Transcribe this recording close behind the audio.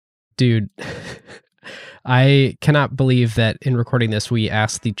Dude, I cannot believe that in recording this, we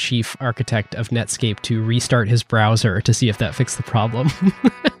asked the chief architect of Netscape to restart his browser to see if that fixed the problem.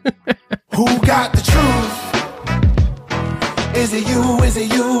 Who got the truth? Is it you? Is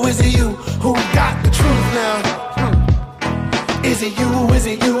it you? Is it you? Who got the truth now? Is it you? Is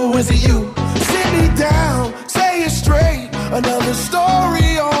it you? Is it you? Sit me down, say it straight. Another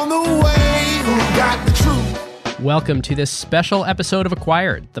story on the way. Who got the truth? Welcome to this special episode of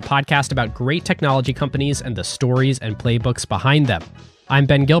Acquired, the podcast about great technology companies and the stories and playbooks behind them. I'm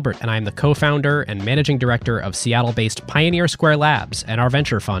Ben Gilbert, and I'm the co-founder and managing director of Seattle-based Pioneer Square Labs and our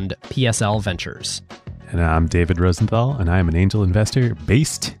venture fund, PSL Ventures. And I'm David Rosenthal, and I'm an angel investor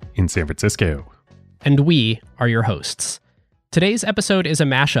based in San Francisco. And we are your hosts. Today's episode is a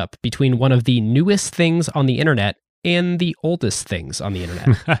mashup between one of the newest things on the internet and the oldest things on the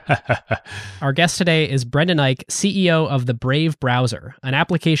internet. Our guest today is Brendan Eich, CEO of the Brave Browser, an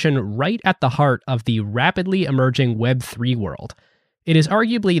application right at the heart of the rapidly emerging Web3 world. It is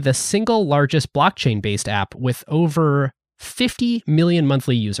arguably the single largest blockchain-based app with over 50 million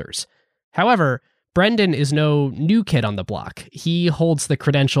monthly users. However, Brendan is no new kid on the block. He holds the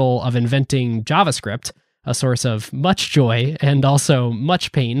credential of inventing JavaScript, a source of much joy and also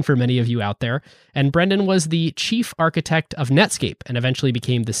much pain for many of you out there. And Brendan was the chief architect of Netscape and eventually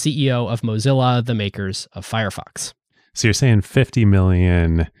became the CEO of Mozilla, the makers of Firefox. So you're saying 50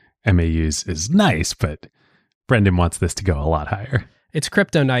 million MAUs is nice, but Brendan wants this to go a lot higher. It's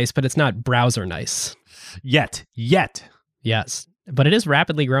crypto nice, but it's not browser nice. Yet. Yes, but it is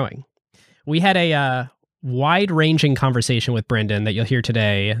rapidly growing. We had a wide-ranging conversation with Brendan that you'll hear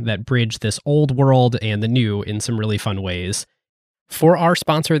today that bridged this old world and the new in some really fun ways. For our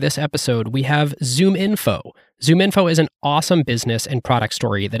sponsor this episode, we have ZoomInfo. ZoomInfo is an awesome business and product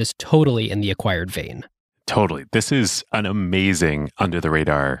story that is totally in the Acquired vein. Totally. This is an amazing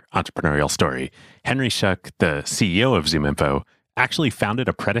under-the-radar entrepreneurial story. Henry Schuck, the CEO of ZoomInfo, actually founded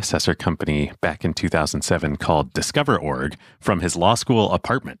a predecessor company back in 2007 called Discover.org from his law school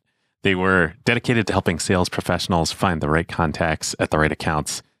apartment. They were dedicated to helping sales professionals find the right contacts at the right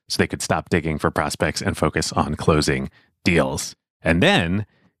accounts so they could stop digging for prospects and focus on closing deals. And then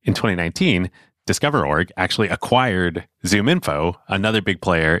in 2019, Discover.org actually acquired ZoomInfo, another big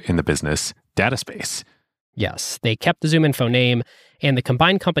player in the business data space. Yes, they kept the ZoomInfo name, and the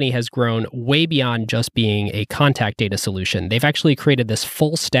combined company has grown way beyond just being a contact data solution. They've actually created this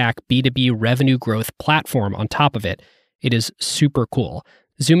full stack B2B revenue growth platform on top of it. It is super cool.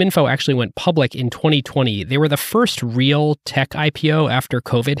 ZoomInfo actually went public in 2020. They were the first real tech IPO after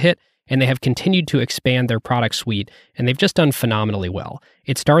COVID hit, and they have continued to expand their product suite, and they've just done phenomenally well.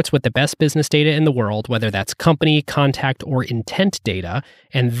 It starts with the best business data in the world, whether that's company, contact, or intent data,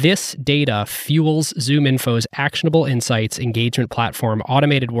 and this data fuels ZoomInfo's actionable insights, engagement platform,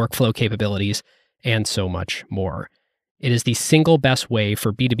 automated workflow capabilities, and so much more. It is the single best way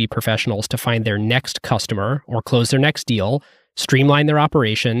for B2B professionals to find their next customer or close their next deal, streamline their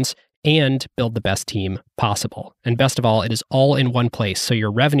operations, and build the best team possible. And best of all, it is all in one place, so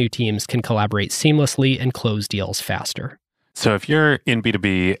your revenue teams can collaborate seamlessly and close deals faster. So if you're in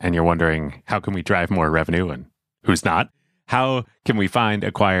B2B and you're wondering, how can we drive more revenue and who's not? How can we find,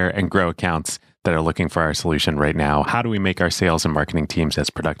 acquire, and grow accounts that are looking for our solution right now? How do we make our sales and marketing teams as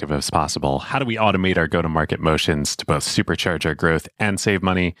productive as possible? How do we automate our go-to-market motions to both supercharge our growth and save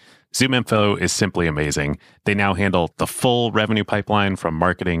money? ZoomInfo is simply amazing. They now handle the full revenue pipeline from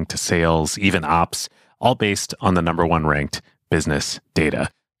marketing to sales, even ops, all based on the number one ranked business data.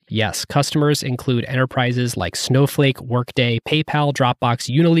 Yes, customers include enterprises like Snowflake, Workday, PayPal,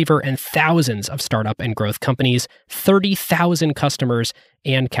 Dropbox, Unilever, and thousands of startup and growth companies, 30,000 customers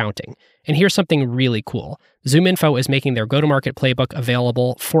and counting. And here's something really cool. ZoomInfo is making their go-to-market playbook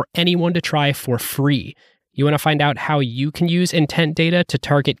available for anyone to try for free. You want to find out how you can use intent data to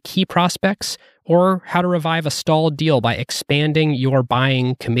target key prospects, or how to revive a stalled deal by expanding your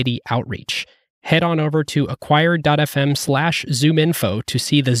buying committee outreach? Head on over to acquired.fm/ZoomInfo to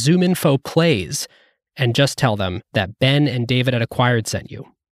see the ZoomInfo plays, and just tell them that Ben and David at Acquired sent you.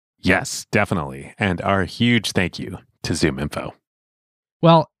 Yes, definitely. And our huge thank you to ZoomInfo.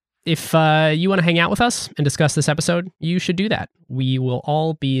 Well, if you want to hang out with us and discuss this episode, you should do that. We will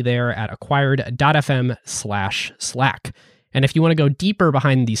all be there at acquired.fm/Slack. And if you want to go deeper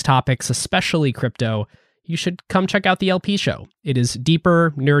behind these topics, especially crypto, you should come check out the LP show. It is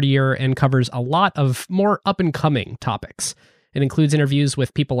deeper, nerdier, and covers a lot of more up-and-coming topics. It includes interviews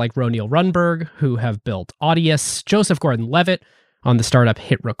with people like Roneil Runberg, who have built Audius, Joseph Gordon-Levitt on the startup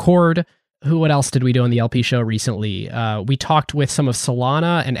Hit Record, What else did we do on the LP show recently? We talked with some of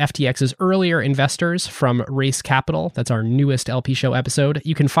Solana and FTX's earlier investors from Race Capital. That's our newest LP show episode.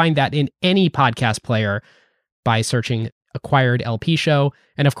 You can find that in any podcast player by searching Acquired LP Show.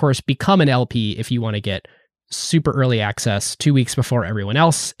 And of course, become an LP if you want to get super early access 2 weeks before everyone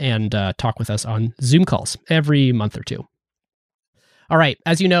else and talk with us on Zoom calls every month or two. All right.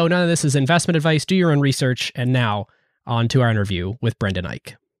 As you know, none of this is investment advice. Do your own research. And now on to our interview with Brendan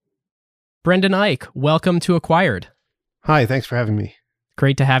Eich. Brendan Eich, welcome to Acquired. Hi, thanks for having me.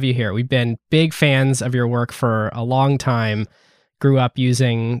 Great to have you here. We've been big fans of your work for a long time. Grew up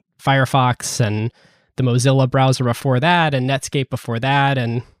using Firefox and the Mozilla browser before that and Netscape before that.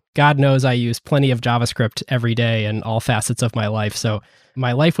 And God knows I use plenty of JavaScript every day in all facets of my life. So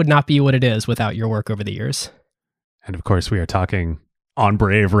my life would not be what it is without your work over the years. And of course, we are talking on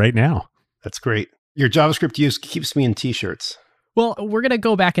Brave right now. That's great. Your JavaScript use keeps me in t-shirts. Well, we're going to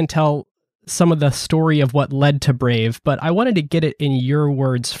go back and tell some of the story of what led to Brave, but I wanted to get it in your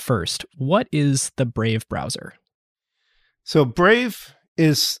words first. What is the Brave browser? So Brave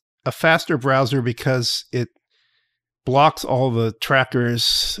is a faster browser because it blocks all the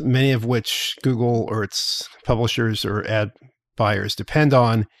trackers, many of which Google or its publishers or ad buyers depend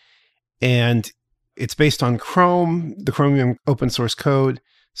on. And it's based on Chrome, the Chromium open source code.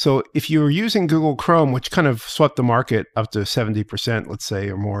 So if you're using Google Chrome, which kind of swept the market up to 70%, let's say,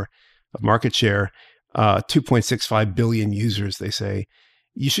 or more of market share, 2.65 billion users, they say,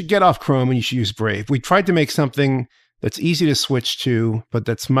 you should get off Chrome and you should use Brave. We tried to make something that's easy to switch to, but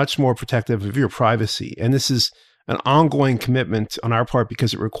that's much more protective of your privacy. And this is an ongoing commitment on our part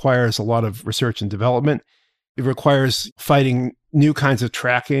because it requires a lot of research and development. It requires fighting new kinds of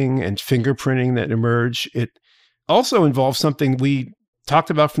tracking and fingerprinting that emerge. It also involves something we talked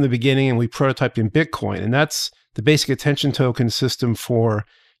about from the beginning and we prototyped in Bitcoin, and that's the basic attention token system for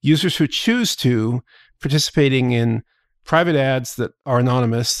users who choose to participating in private ads that are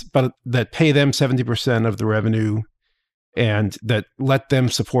anonymous, but that pay them 70% of the revenue and that let them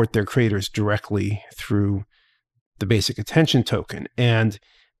support their creators directly through the basic attention token. And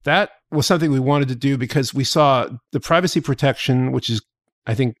that was something we wanted to do because we saw the privacy protection, which is,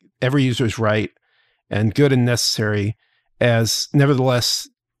 I think, every user's right and good and necessary, as nevertheless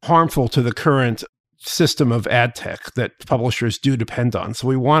harmful to the current system of ad tech that publishers do depend on. So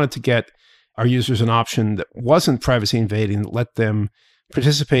we wanted to get our users an option that wasn't privacy invading, that let them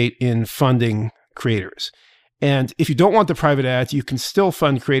participate in funding creators. And if you don't want the private ads, you can still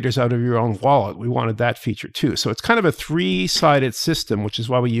fund creators out of your own wallet. We wanted that feature too. So it's kind of a three-sided system, which is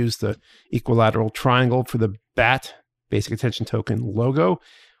why we use the equilateral triangle for the BAT, basic attention token logo.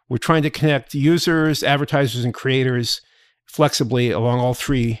 We're trying to connect users, advertisers, and creators flexibly along all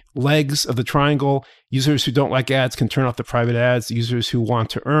three legs of the triangle. Users who don't like ads can turn off the private ads. Users who want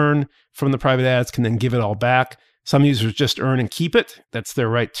to earn from the private ads can then give it all back. Some users just earn and keep it. That's their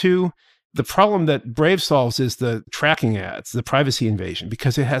right too. The problem that Brave solves is the tracking ads, the privacy invasion,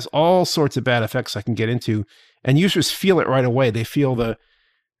 because it has all sorts of bad effects I can get into. And users feel it right away. They feel the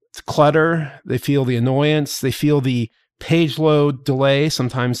clutter. They feel the annoyance. They feel the page load delay.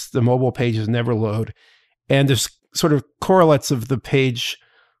 Sometimes the mobile pages never load. And there's sort of correlates of the page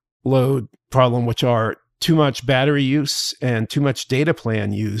load problem, which are too much battery use and too much data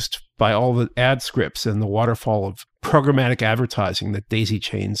plan used by all the ad scripts and the waterfall of programmatic advertising that daisy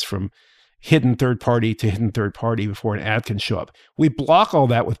chains from hidden third party to hidden third party before an ad can show up. We block all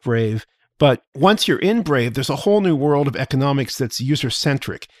that with Brave, but once you're in Brave, there's a whole new world of economics that's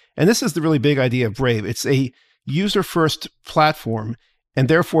user-centric. And this is the really big idea of Brave. It's a user-first platform, and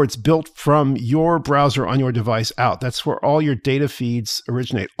therefore it's built from your browser on your device out. That's where all your data feeds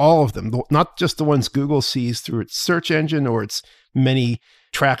originate, all of them, not just the ones Google sees through its search engine or its many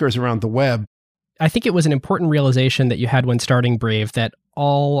trackers around the web. I think it was an important realization that you had when starting Brave that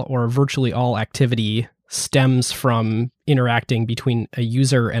all or virtually all activity stems from interacting between a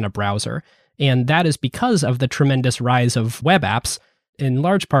user and a browser. And that is because of the tremendous rise of web apps, in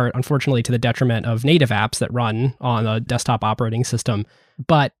large part, unfortunately, to the detriment of native apps that run on a desktop operating system.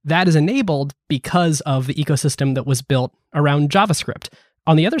 But that is enabled because of the ecosystem that was built around JavaScript.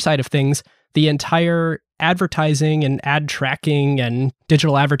 On the other side of things, the entire advertising and ad tracking and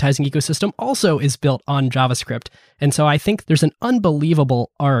digital advertising ecosystem also is built on JavaScript. And so I think there's an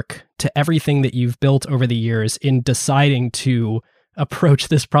unbelievable arc to everything that you've built over the years in deciding to approach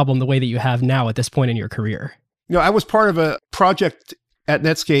this problem the way that you have now at this point in your career. You know, I was part of a project at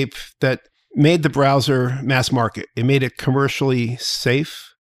Netscape that made the browser mass market. It made it commercially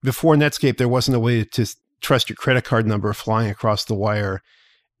safe. Before Netscape, there wasn't a way to trust your credit card number flying across the wire.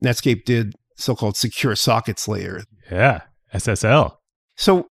 Netscape did so-called secure sockets layer. Yeah, SSL.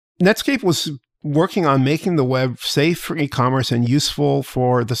 So Netscape was working on making the web safe for e-commerce and useful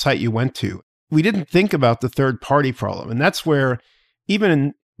for the site you went to. We didn't think about the third-party problem. And that's where,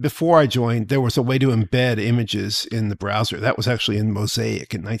 before I joined, there was a way to embed images in the browser. That was actually in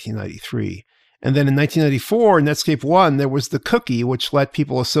Mosaic in 1993. And then in 1994, Netscape 1, there was the cookie, which let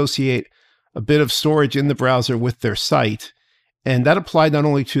people associate a bit of storage in the browser with their site. And that applied not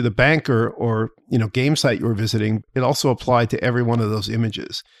only to the banker or game site you were visiting, it also applied to every one of those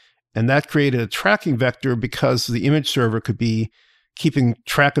images. And that created a tracking vector because the image server could be keeping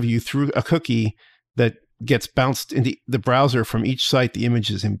track of you through a cookie that gets bounced into the browser from each site the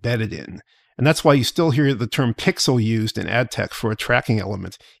image is embedded in. And that's why you still hear the term pixel used in ad tech for a tracking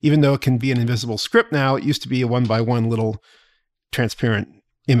element. Even though it can be an invisible script now, it used to be a one-by-one little transparent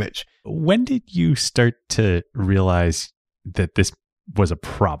image. When did you start to realize that this was a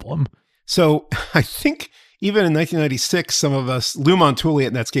problem? So I think even in 1996, some of us, Lou Montulli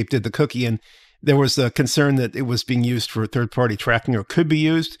at Netscape did the cookie, and there was a concern that it was being used for third-party tracking or could be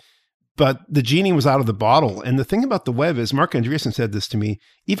used, but the genie was out of the bottle. And the thing about the web is, Mark Andreessen said this to me,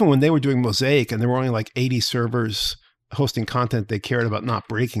 even when they were doing Mosaic and there were only like 80 servers hosting content they cared about not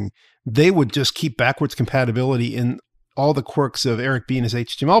breaking, they would just keep backwards compatibility in all the quirks of Eric Beena's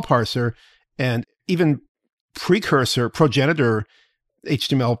HTML parser and even progenitor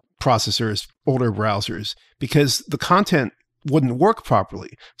HTML processors, older browsers, because the content wouldn't work properly.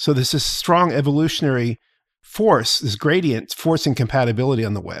 So there's this strong evolutionary force, this gradient forcing compatibility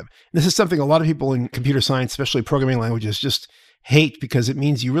on the web. And this is something a lot of people in computer science, especially programming languages, just hate because it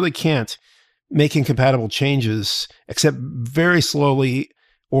means you really can't make incompatible changes except very slowly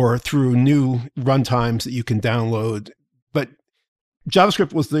or through new runtimes that you can download. But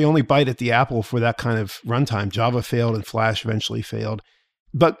JavaScript was the only bite at the apple for that kind of runtime. Java failed and Flash eventually failed.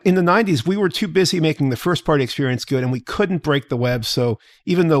 But in the 90s, we were too busy making the first-party experience good, and we couldn't break the web. So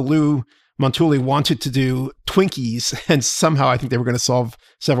even though Lou Montulli wanted to do Twinkies, and somehow I think they were going to solve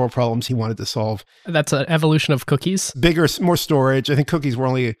several problems he wanted to solve. That's an evolution of cookies? Bigger, more storage. I think cookies were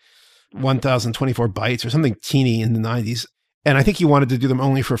only 1,024 bytes or something teeny in the 90s. And I think he wanted to do them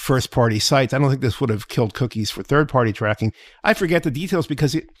only for first-party sites. I don't think this would have killed cookies for third-party tracking. I forget the details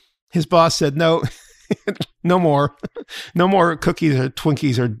because his boss said, no, no more. No more cookies or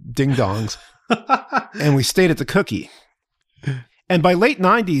Twinkies or ding-dongs. And we stayed at the cookie. And by late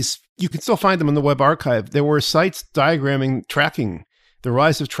 90s, you can still find them in the web archive. There were sites diagramming tracking, the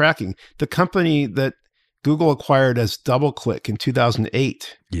rise of tracking. The company that Google acquired as DoubleClick in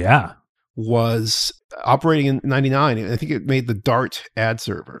 2008 was operating in 99. I think it made the Dart ad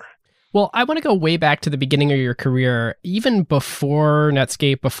server. Well, I want to go way back to the beginning of your career. Even before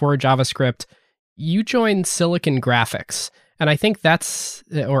Netscape, before JavaScript, you joined Silicon Graphics. And I think that's,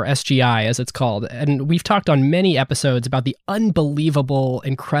 or SGI as it's called. And we've talked on many episodes about the unbelievable,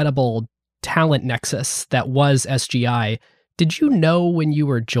 incredible talent nexus that was SGI. Did you know when you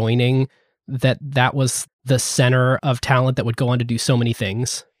were joining that that was the center of talent that would go on to do so many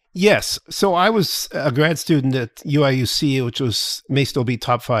things? Yes. So I was a grad student at UIUC, which may still be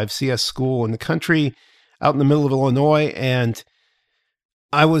top 5 CS school in the country, out in the middle of Illinois. And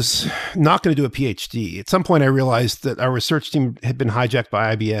I was not going to do a PhD. At some point, I realized that our research team had been hijacked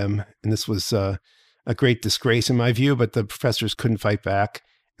by IBM, and this was a great disgrace in my view, but the professors couldn't fight back.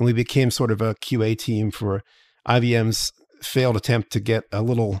 And we became sort of a QA team for IBM's failed attempt to get a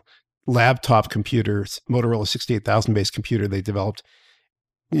little laptop computer, Motorola 68000-based computer they developed,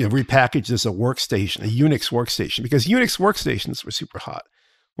 repackaged as a workstation, a Unix workstation, because Unix workstations were super hot.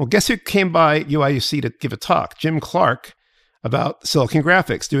 Well, guess who came by UIUC to give a talk? Jim Clark, about Silicon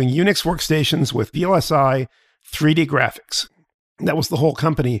Graphics, doing Unix workstations with VLSI 3D graphics. That was the whole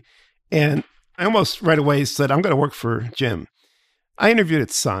company. And I almost right away said, I'm going to work for Jim. I interviewed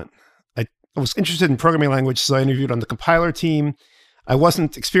at Sun. I was interested in programming language, so I interviewed on the compiler team. I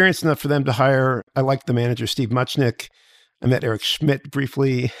wasn't experienced enough for them to hire. I liked the manager, Steve Muchnick. I met Eric Schmidt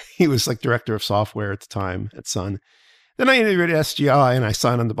briefly. He was like director of software at the time at Sun. Then I interviewed at SGI and I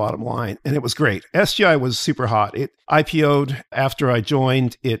signed on the bottom line, and it was great. SGI was super hot. It IPO'd after I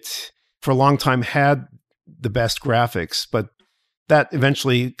joined. It, for a long time, had the best graphics, but that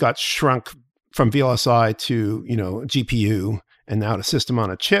eventually got shrunk from VLSI to, GPU and now to system on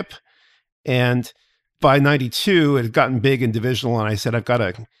a chip. And by 92, it had gotten big and divisional, and I said, I've got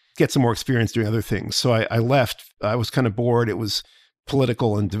to get some more experience doing other things. So I left. I was kind of bored. It was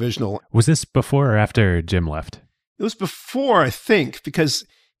political and divisional. Was this before or after Jim left? It was before, I think, because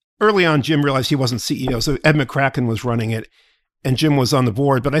early on, Jim realized he wasn't CEO. So Ed McCracken was running it and Jim was on the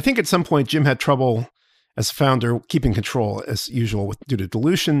board. But I think at some point, Jim had trouble as founder keeping control, as usual, due to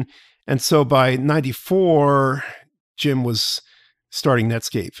dilution. And so by 94, Jim was starting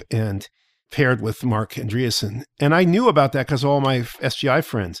Netscape and paired with Mark Andreessen. And I knew about that because of all my SGI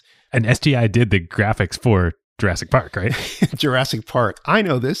friends. And SGI did the graphics for Jurassic Park, right? Jurassic Park. I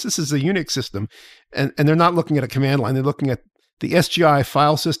know this. This is a Unix system. And they're not looking at a command line. They're looking at the SGI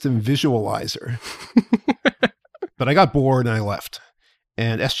file system visualizer. But I got bored and I left.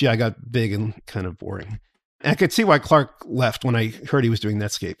 And SGI got big and kind of boring. And I could see why Clark left when I heard he was doing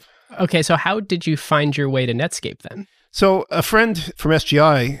Netscape. Okay, so how did you find your way to Netscape then? So a friend from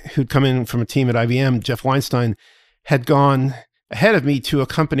SGI who'd come in from a team at IBM, Jeff Weinstein, had gone ahead of me to a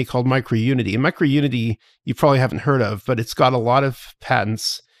company called MicroUnity. And MicroUnity, you probably haven't heard of, but it's got a lot of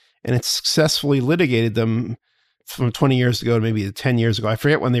patents and it's successfully litigated them from 20 years ago to maybe 10 years ago. I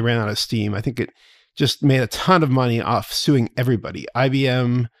forget when they ran out of steam. I think it just made a ton of money off suing everybody.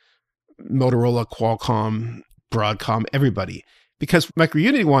 IBM, Motorola, Qualcomm, Broadcom, everybody. Because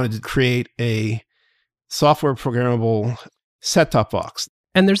MicroUnity wanted to create a software programmable set-top box.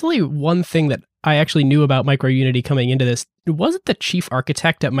 And there's only one thing that I actually knew about MicroUnity coming into this. Wasn't the chief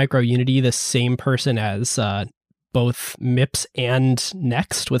architect at MicroUnity the same person as both MIPS and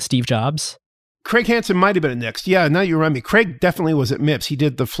Next with Steve Jobs? Craig Hansen might have been at Next. Yeah, now you remind me. Craig definitely was at MIPS. He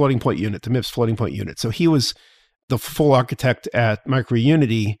did the floating point unit, the MIPS floating point unit. So he was the full architect at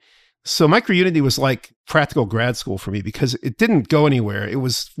MicroUnity. So MicroUnity was like practical grad school for me because it didn't go anywhere. It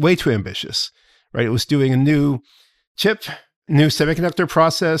was way too ambitious, right? It was doing a new chip, new semiconductor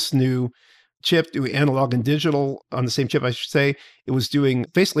process, new chip, doing analog and digital on the same chip, I should say. It was doing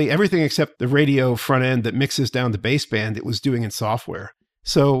basically everything except the radio front end that mixes down to baseband. It was doing in software.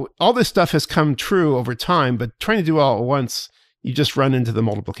 So all this stuff has come true over time, but trying to do all at once, you just run into the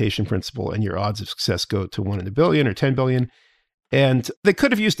multiplication principle and your odds of success go to 1 in a billion or 10 billion. And they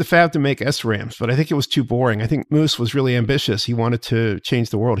could have used the fab to make SRAMs, but I think it was too boring. I think Moose was really ambitious. He wanted to change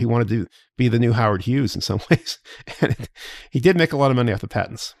the world. He wanted to be the new Howard Hughes in some ways. And he did make a lot of money off the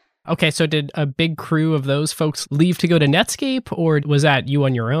patents. Okay, so did a big crew of those folks leave to go to Netscape, or was that you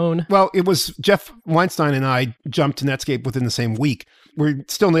on your own? Well, it was Jeff Weinstein and I jumped to Netscape within the same week. We're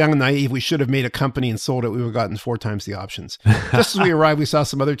still young and naive. We should have made a company and sold it. We would have gotten 4 times the options. Just as we arrived, we saw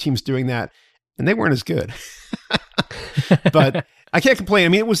some other teams doing that, and they weren't as good. But I can't complain. I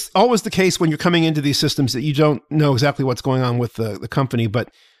mean, it was always the case when you're coming into these systems that you don't know exactly what's going on with the company. But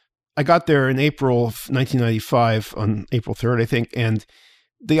I got there in April of 1995, on April 3rd, I think, and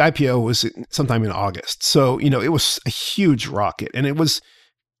the IPO was sometime in August. So, it was a huge rocket. And it was,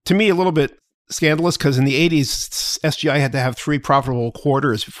 to me, a little bit scandalous because in the 80s, SGI had to have 3 profitable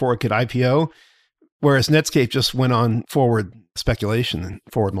quarters before it could IPO, whereas Netscape just went on forward speculation and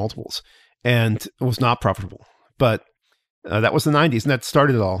forward multiples, and it was not profitable. But that was the 90s, and that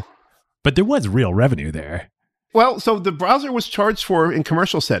started it all. But there was real revenue there. Well, so the browser was charged for in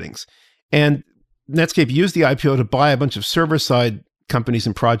commercial settings, and Netscape used the IPO to buy a bunch of server-side companies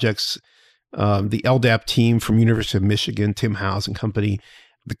and projects, the LDAP team from University of Michigan, Tim Howes and company,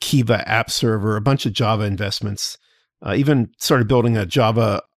 the Kiva app server, a bunch of Java investments, even started building a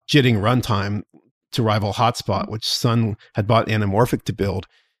Java jitting runtime to rival Hotspot, which Sun had bought Anamorphic to build.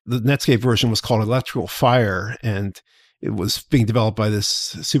 The Netscape version was called Electrical Fire, and it was being developed by this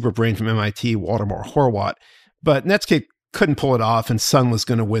super brain from MIT, Waldemar Horwath. But Netscape couldn't pull it off, and Sun was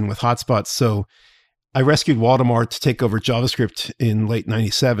going to win with Hotspot. So I rescued Waldemar to take over JavaScript in late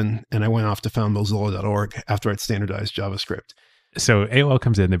 97, and I went off to found Mozilla.org after I'd standardized JavaScript. So AOL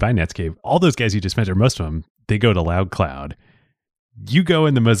comes in, they buy Netscape. All those guys you just mentioned, most of them, they go to LoudCloud. You go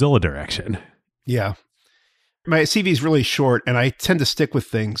in the Mozilla direction. Yeah. My CV is really short, and I tend to stick with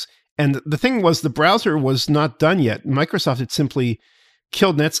things. And the thing was, the browser was not done yet. Microsoft had simply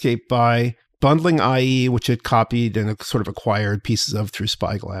killed Netscape by bundling IE, which it copied and sort of acquired pieces of through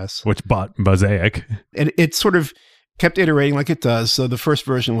Spyglass. Which bought Mosaic. And it sort of kept iterating like it does. So the first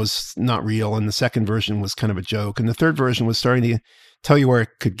version was not real, and the second version was kind of a joke. And the third version was starting to tell you where it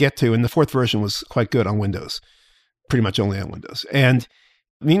could get to. And the fourth version was quite good on Windows, pretty much only on Windows. And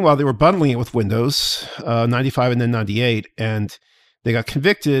meanwhile, they were bundling it with Windows, 95 and then 98. And they got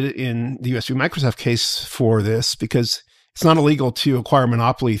convicted in the US v. Microsoft case for this because it's not illegal to acquire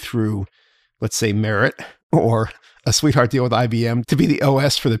monopoly through, let's say, merit or a sweetheart deal with IBM to be the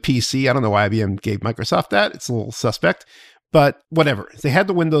OS for the PC. I don't know why IBM gave Microsoft that. It's a little suspect, but whatever. They had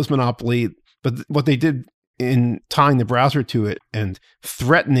the Windows monopoly, but what they did in tying the browser to it and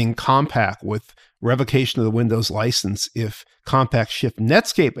threatening Compaq with revocation of the Windows license if Compaq shipped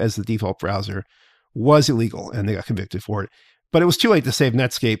Netscape as the default browser was illegal, and they got convicted for it. But it was too late to save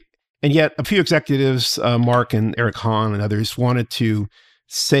Netscape. And yet a few executives, Mark and Eric Hahn and others, wanted to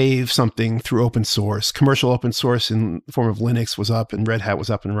save something through open source. Commercial open source in the form of Linux was up, and Red Hat was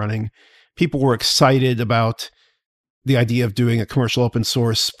up and running. People were excited about the idea of doing a commercial open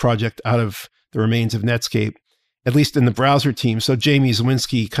source project out of the remains of Netscape, at least in the browser team. So Jamie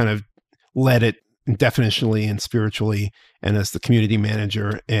Zawinski kind of led it definitionally and spiritually and as the community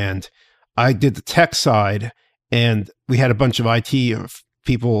manager. And I did the tech side, and we had a bunch of IT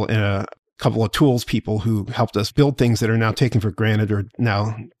people and a couple of tools people who helped us build things that are now taken for granted or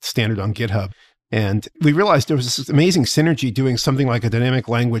now standard on GitHub. And we realized there was this amazing synergy doing something like a dynamic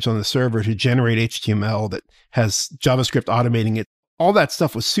language on the server to generate HTML that has JavaScript automating it. All that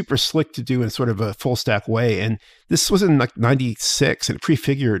stuff was super slick to do in sort of a full stack way. And this was in like 96, and it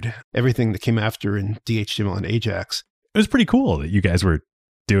prefigured everything that came after in DHTML and Ajax. It was pretty cool that you guys were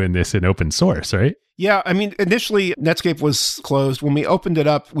doing this in open source, right? Yeah, I mean, initially Netscape was closed. When we opened it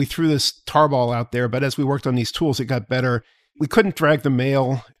up, we threw this tarball out there, but as we worked on these tools, it got better. We couldn't drag the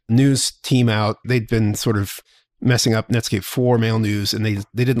mail news team out. They'd been sort of messing up Netscape 4 mail news, and they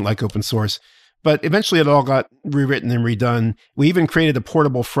didn't like open source. But eventually it all got rewritten and redone. We even created a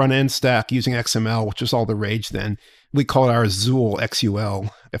portable front-end stack using XML, which was all the rage then. We call it our Zool, XUL,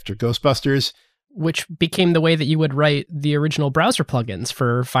 after Ghostbusters. Which became the way that you would write the original browser plugins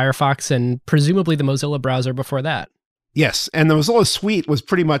for Firefox and presumably the Mozilla browser before that. Yes, and the Mozilla suite was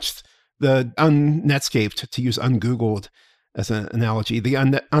pretty much the un-Netscaped, to use ungoogled as an analogy, the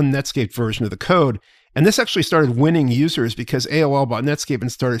un-Netscaped version of the code. And this actually started winning users because AOL bought Netscape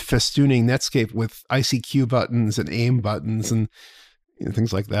and started festooning Netscape with ICQ buttons and AIM buttons and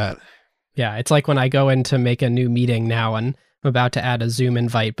things like that. Yeah, it's like when I go in to make a new meeting now and I'm about to add a Zoom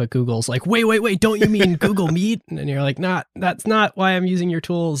invite, but Google's like, wait, don't you mean Google Meet? And you're like, that's not why I'm using your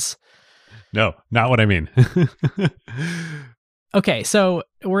tools. No, not what I mean. Okay, so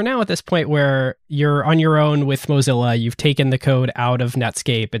we're now at this point where you're on your own with Mozilla. You've taken the code out of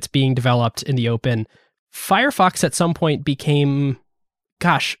Netscape. It's being developed in the open. Firefox at some point became,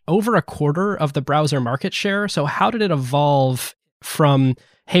 over a quarter of the browser market share. So how did it evolve from,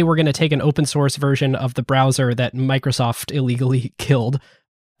 hey, we're going to take an open source version of the browser that Microsoft illegally killed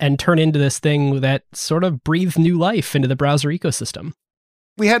and turn into this thing that sort of breathed new life into the browser ecosystem?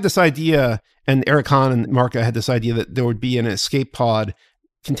 We had this idea, and Eric Hahn and Marka had this idea that there would be an escape pod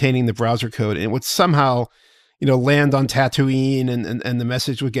containing the browser code, and it would somehow, land on Tatooine, and the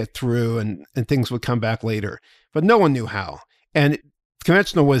message would get through, and things would come back later. But no one knew how. And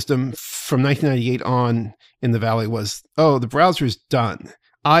conventional wisdom from 1998 on in the Valley was, the browser's done.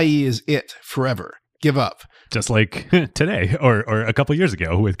 IE is it forever. Give up. Just like today or a couple of years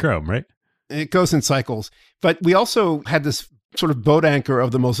ago with Chrome, right? It goes in cycles. But we also had this sort of boat anchor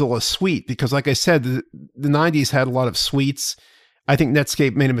of the Mozilla suite, because like I said, the 90s had a lot of suites. I think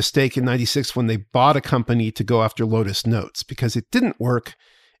Netscape made a mistake in 96 when they bought a company to go after Lotus Notes, because it didn't work.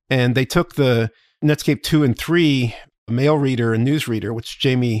 And they took the Netscape 2 and 3 mail reader and newsreader, which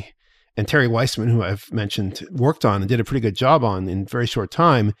Jamie and Terry Weissman, who I've mentioned, worked on and did a pretty good job on in a very short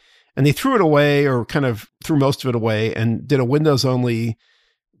time. And they threw it away, or kind of threw most of it away, and did a Windows-only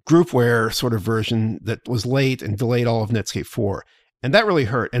groupware sort of version that was late and delayed all of Netscape 4. And that really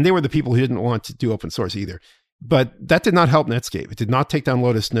hurt. And they were the people who didn't want to do open source either. But that did not help Netscape. It did not take down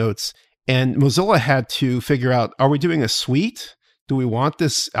Lotus Notes. And Mozilla had to figure out, are we doing a suite? Do we want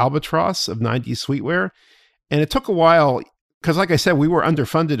this albatross of 90s suiteware? And it took a while, because like I said, we were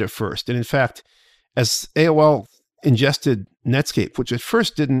underfunded at first. And in fact, as AOL ingested Netscape, which at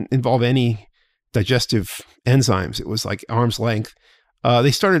first didn't involve any digestive enzymes, it was like arm's length,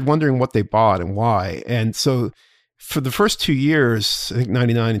 they started wondering what they bought and why. And so for the first 2 years, I think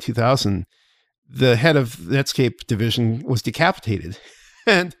 99 and 2000, the head of the Netscape division was decapitated.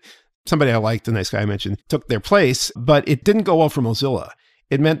 And somebody I liked, a nice guy I mentioned, took their place. But it didn't go well for Mozilla.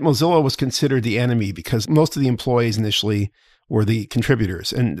 It meant Mozilla was considered the enemy because most of the employees initially were the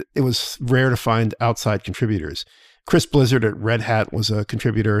contributors. And it was rare to find outside contributors. Chris Blizzard at Red Hat was a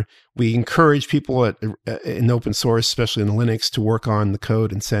contributor. We encourage people in open source, especially in Linux, to work on the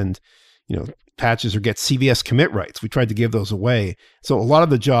code and send, patches or get CVS commit rights. We tried to give those away. So a lot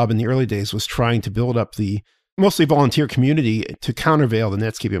of the job in the early days was trying to build up the mostly volunteer community to countervail the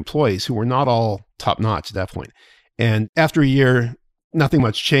Netscape employees, who were not all top notch at that point. And after a year, nothing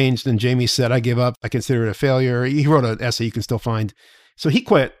much changed. And Jamie said, I give up. I consider it a failure. He wrote an essay you can still find. So he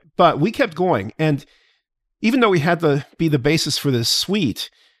quit, but we kept going. And even though we had to be the basis for this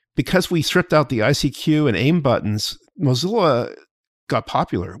suite, because we stripped out the ICQ and AIM buttons, Mozilla got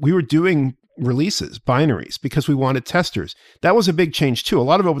popular. We were doing releases, binaries, because we wanted testers. That was a big change too. A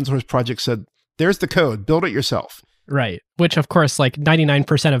lot of open source projects said, there's the code, build it yourself. Right. Which, of course, like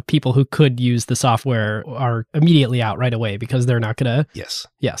 99% of people who could use the software are immediately out right away because they're not going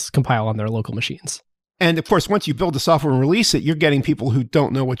to, compile on their local machines. And of course, once you build the software and release it, you're getting people who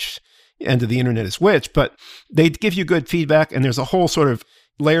don't know which end of the internet is which, but they give you good feedback. And there's a whole sort of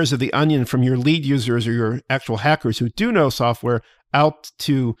layers of the onion from your lead users or your actual hackers who do know software out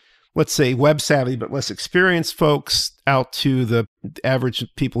to, let's say, web savvy, but less experienced folks, out to the average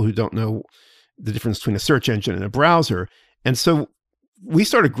people who don't know the difference between a search engine and a browser. And so we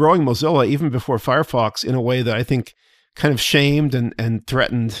started growing Mozilla even before Firefox in a way that I think kind of shamed and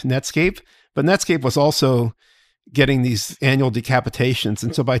threatened Netscape. But Netscape was also getting these annual decapitations.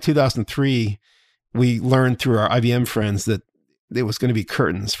 And so by 2003, we learned through our IBM friends that it was going to be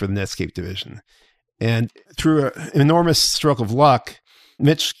curtains for the Netscape division. And through an enormous stroke of luck,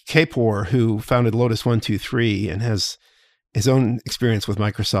 Mitch Kapor, who founded Lotus 123 and has his own experience with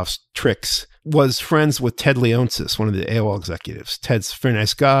Microsoft's tricks, was friends with Ted Leonsis, one of the AOL executives. Ted's a very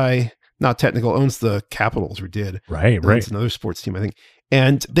nice guy, not technical, owns the Capitals, or did. Right. Owns another sports team, I think.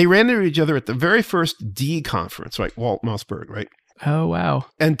 And they ran into each other at the very first D conference, right? Walt Mossberg, right? Oh, wow.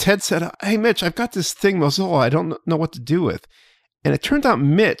 And Ted said, hey, Mitch, I've got this thing, Mozilla, I don't know what to do with. And it turned out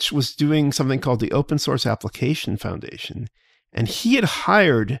Mitch was doing something called the Open Source Application Foundation. And he had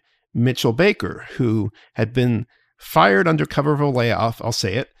hired Mitchell Baker, who had been fired under cover of a layoff, I'll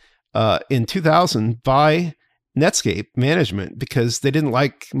say it, in 2000 by Netscape management because they didn't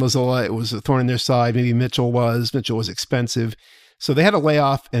like Mozilla. It was a thorn in their side. Maybe Mitchell was expensive. So they had a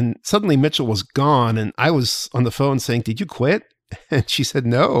layoff, and suddenly Mitchell was gone. And I was on the phone saying, did you quit? And she said,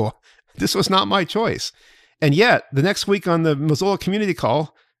 no, this was not my choice. And yet the next week on the Mozilla community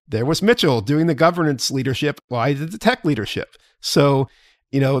call, there was Mitchell doing the governance leadership while I did the tech leadership. So,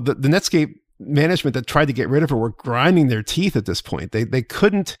 the Netscape management that tried to get rid of her were grinding their teeth at this point. They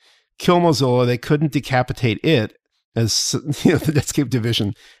couldn't kill Mozilla. They couldn't decapitate it, as the Netscape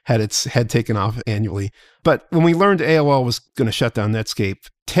division had its head taken off annually. But when we learned AOL was going to shut down Netscape,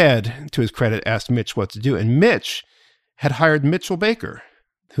 Ted, to his credit, asked Mitch what to do. And Mitch had hired Mitchell Baker,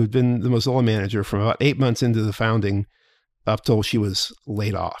 who'd been the Mozilla manager from about 8 months into the founding up till she was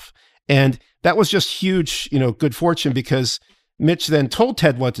laid off. And that was just huge, good fortune, because Mitch then told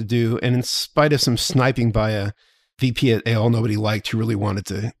Ted what to do. And in spite of some sniping by a VP at AOL nobody liked, who really wanted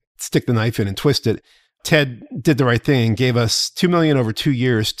to stick the knife in and twist it, Ted did the right thing and gave us $2 million over 2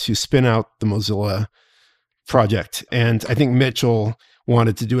 years to spin out the Mozilla project. And I think Mitchell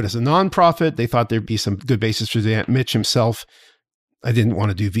wanted to do it as a nonprofit. They thought there'd be some good basis for that. Mitch himself, I didn't want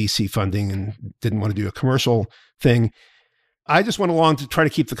to do VC funding and didn't want to do a commercial thing. I just went along to try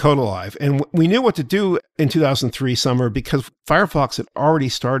to keep the code alive. And we knew what to do in 2003 summer because Firefox had already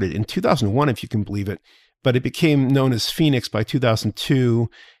started in 2001, if you can believe it. But it became known as Phoenix by 2002.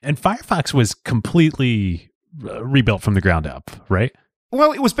 And Firefox was completely rebuilt from the ground up, right?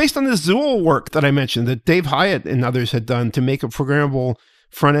 Well, it was based on the Zool work that I mentioned that Dave Hyatt and others had done to make a programmable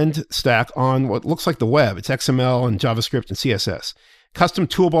front-end stack on what looks like the web. It's XML and JavaScript and CSS. Custom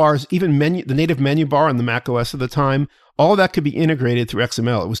toolbars, even the native menu bar on the Mac OS at the time, all of that could be integrated through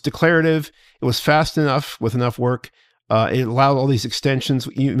XML. It was declarative. It was fast enough with enough work. It allowed all these extensions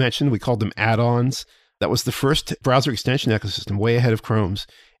you mentioned. We called them add-ons. That was the first browser extension ecosystem, way ahead of Chrome's.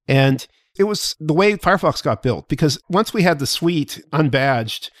 And it was the way Firefox got built, because once we had the suite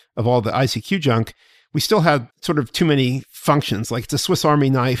unbadged of all the ICQ junk, we still had sort of too many functions. Like it's a Swiss Army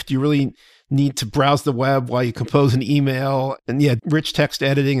knife. Do you really need to browse the web while you compose an email? And yeah, rich text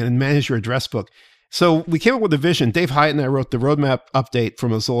editing and manage your address book. So we came up with a vision. Dave Hyatt and I wrote the roadmap update for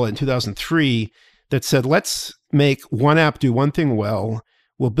Mozilla in 2003 that said, let's make one app do one thing well.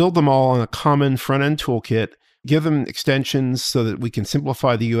 We'll build them all on a common front-end toolkit, give them extensions so that we can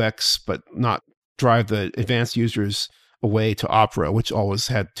simplify the UX, but not drive the advanced users away to Opera, which always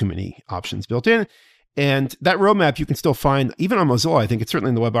had too many options built in. And that roadmap you can still find, even on Mozilla. I think it's certainly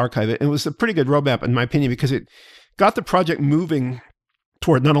in the Web Archive. It was a pretty good roadmap, in my opinion, because it got the project moving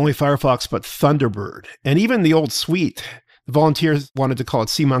toward not only Firefox, but Thunderbird. And even the old suite, the volunteers wanted to call it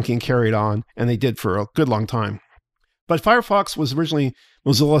SeaMonkey and carry it on, and they did for a good long time. But Firefox was originally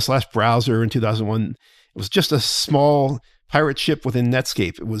Mozilla/browser in 2001. It was just a small pirate ship within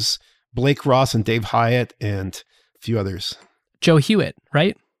Netscape. It was Blake Ross and Dave Hyatt and a few others. Joe Hewitt,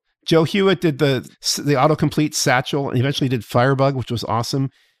 right? Joe Hewitt did the autocomplete satchel and eventually did Firebug, which was awesome.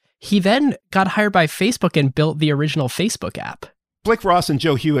 He then got hired by Facebook and built the original Facebook app. Blake Ross and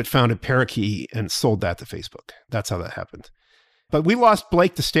Joe Hewitt founded Parakeet and sold that to Facebook. That's how that happened. But we lost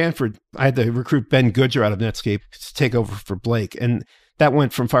Blake to Stanford. I had to recruit Ben Goodger out of Netscape to take over for Blake. And that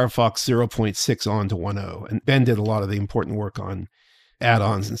went from Firefox 0.6 on to 1.0. And Ben did a lot of the important work on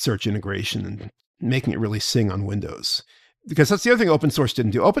add-ons and search integration and making it really sing on Windows. Because that's the other thing open source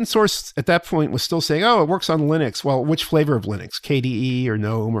didn't do. Open source at that point was still saying, oh, it works on Linux. Well, which flavor of Linux? KDE or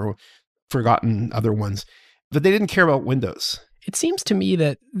GNOME or forgotten other ones. But they didn't care about Windows. It seems to me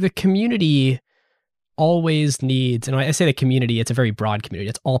that the community always needs, and when I say the community, it's a very broad community.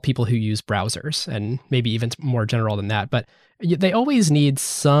 It's all people who use browsers and maybe even more general than that. But they always need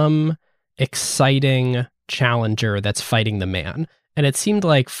some exciting challenger that's fighting the man. And it seemed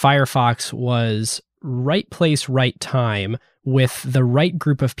like Firefox was right place, right time with the right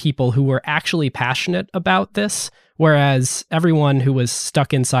group of people who were actually passionate about this, whereas everyone who was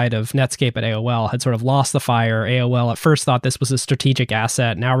stuck inside of Netscape at AOL had sort of lost the fire. AOL at first thought this was a strategic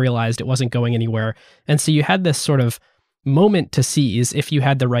asset, now realized it wasn't going anywhere. And so you had this sort of moment to seize if you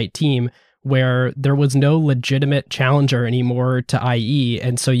had the right team where there was no legitimate challenger anymore to IE,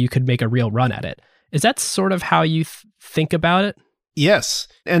 and so you could make a real run at it. Is that sort of how you think about it? Yes.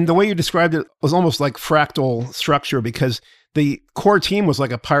 And the way you described it was almost like fractal structure, because the core team was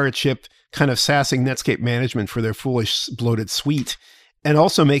like a pirate ship kind of sassing Netscape management for their foolish, bloated suite, and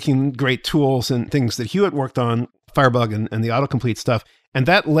also making great tools and things that Hewitt worked on, Firebug and the autocomplete stuff. And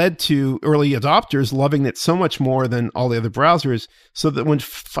that led to early adopters loving it so much more than all the other browsers, so that when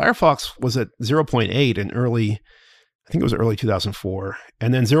Firefox was at 0.8 in early, I think it was early 2004,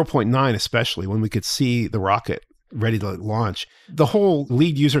 and then 0.9 especially, when we could see the rocket ready to launch, the whole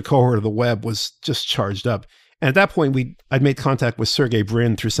lead user cohort of the web was just charged up. And at that point, I'd made contact with Sergey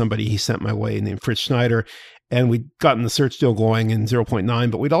Brin through somebody he sent my way named Fritz Schneider, and we'd gotten the search deal going in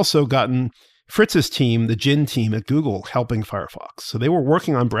 0.9, but we'd also gotten Fritz's team, the Gin team at Google, helping Firefox. So they were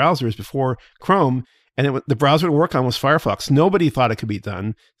working on browsers before Chrome, and the browser to work on was Firefox. Nobody thought it could be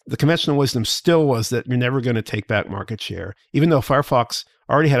done. The conventional wisdom still was that you're never going to take back market share, even though Firefox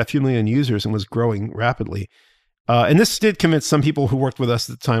already had a few million users and was growing rapidly. And this did convince some people who worked with us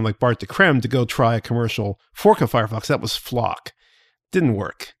at the time, like Bart de Krem, to go try a commercial fork of Firefox. That was Flock. Didn't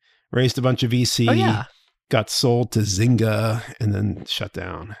work. Raised a bunch of VC, got sold to Zynga, and then shut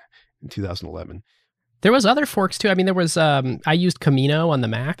down in 2011. There was other forks too. I mean, there was, I used Camino on the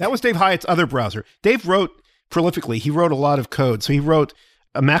Mac. That was Dave Hyatt's other browser. Dave wrote prolifically. He wrote a lot of code. So he wrote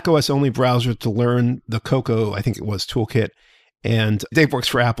a macOS only browser to learn the Cocoa, I think it was, toolkit. And Dave works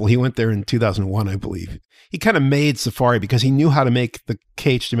for Apple. He went there in 2001, I believe. He kind of made Safari because he knew how to make the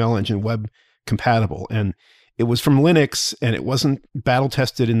KHTML engine web compatible. And it was from Linux, and it wasn't battle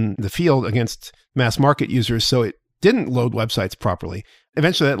tested in the field against mass market users, so it didn't load websites properly.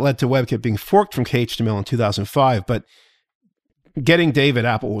 Eventually, that led to WebKit being forked from KHTML in 2005. But getting Dave at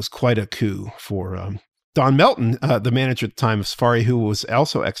Apple was quite a coup for Don Melton, the manager at the time of Safari, who was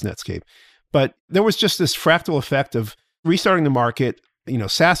also ex-Netscape. But there was just this fractal effect of restarting the market,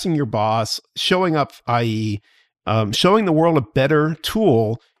 sassing your boss, showing up, i.e., showing the world a better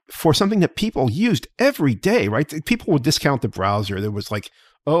tool for something that people used every day, right? People would discount the browser. There was like,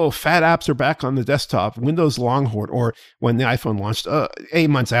 oh, fat apps are back on the desktop, Windows Longhorn, or when the iPhone launched, 8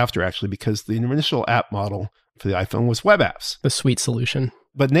 months after, actually, because the initial app model for the iPhone was web apps. The sweet solution.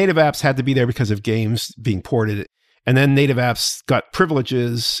 But native apps had to be there because of games being ported. And then native apps got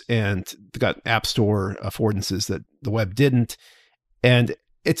privileges and got App Store affordances that the web didn't. And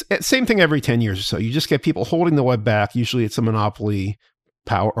it's the same thing every 10 years or so. You just get people holding the web back. Usually it's a monopoly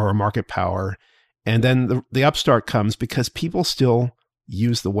power or a market power. And then the upstart comes because people still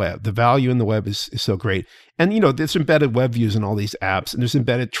use the web. The value in the web is so great. And, there's embedded web views in all these apps. And there's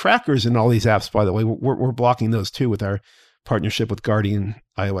embedded trackers in all these apps, by the way. We're blocking those too with our partnership with Guardian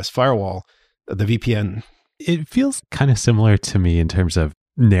iOS Firewall, the VPN. It feels kind of similar to me in terms of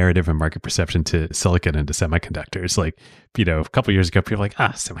narrative and market perception to silicon and to semiconductors. Like, a couple of years ago, people were like,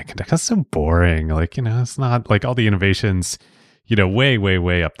 semiconductors, that's so boring. Like, it's not like all the innovations, way, way,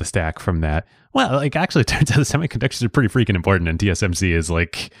 way up the stack from that. Well, actually, it turns out the semiconductors are pretty freaking important. And TSMC is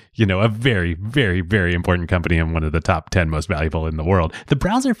a very, very, very important company and one of the top 10 most valuable in the world. The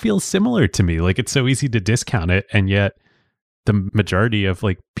browser feels similar to me. Like, it's so easy to discount it. And yet, the majority of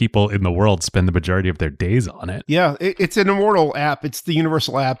people in the world spend the majority of their days on it. Yeah, it's an immortal app. It's the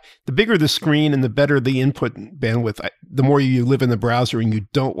universal app. The bigger the screen and the better the input bandwidth, the more you live in the browser and you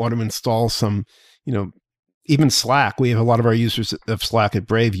don't want to install some, even Slack. We have a lot of our users of Slack at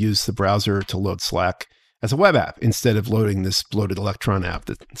Brave use the browser to load Slack as a web app instead of loading this bloated Electron app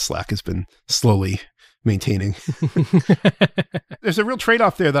that Slack has been slowly maintaining. There's a real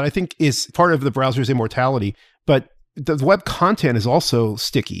trade-off there that I think is part of the browser's immortality, but the web content is also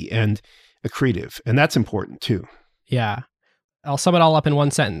sticky and accretive, and that's important too. Yeah. I'll sum it all up in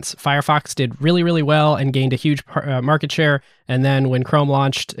one sentence. Firefox did really, really well and gained a huge market share. And then when Chrome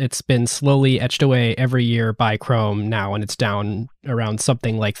launched, it's been slowly etched away every year by Chrome now, and it's down around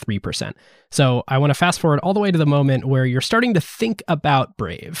something like 3%. So I want to fast forward all the way to the moment where you're starting to think about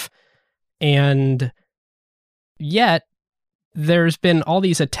Brave. And yet, there's been all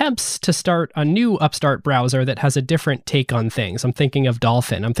these attempts to start a new upstart browser that has a different take on things. I'm thinking of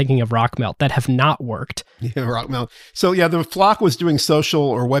Dolphin. I'm thinking of Rockmelt that have not worked. Yeah, Rockmelt. So yeah, the Flock was doing social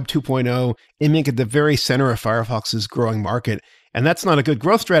or Web 2.0, aiming at the very center of Firefox's growing market. And that's not a good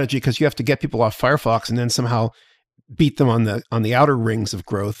growth strategy because you have to get people off Firefox and then somehow beat them on the outer rings of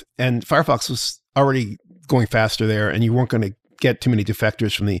growth. And Firefox was already going faster there, and you weren't going to get too many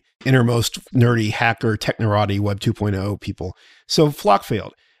defectors from the innermost nerdy hacker technorati Web 2.0 people. So Flock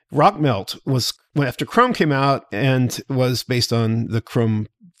failed. Rockmelt was after Chrome came out and was based on the Chrome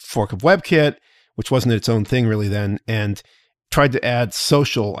fork of WebKit, which wasn't its own thing really then, and tried to add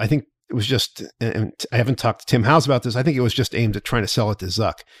social. I think it was just, and I haven't talked to Tim Howes about this, I think it was just aimed at trying to sell it to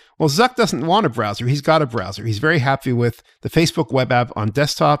Zuck. Well, Zuck doesn't want a browser. He's got a browser. He's very happy with the Facebook web app on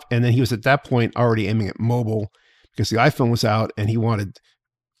desktop, and then he was at that point already aiming at mobile because the iPhone was out and he wanted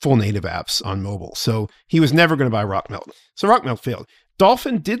full native apps on mobile. So he was never going to buy Rockmelt. So Rockmelt failed.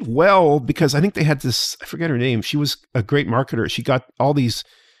 Dolphin did well because I think they had this, I forget her name. She was a great marketer. She got all these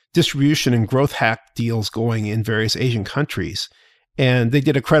distribution and growth hack deals going in various Asian countries. And they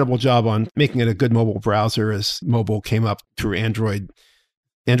did a credible job on making it a good mobile browser as mobile came up through Android.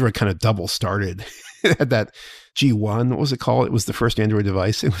 Android kind of double started. It had that G1. What was it called? It was the first Android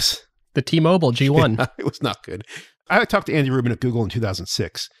device. It was the T-Mobile G1. Yeah, it was not good. I talked to Andy Rubin at Google in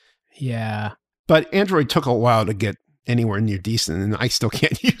 2006. Yeah. But Android took a while to get anywhere near decent, and I still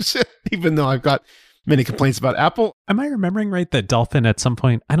can't use it, even though I've got many complaints about Apple. Am I remembering right that Dolphin at some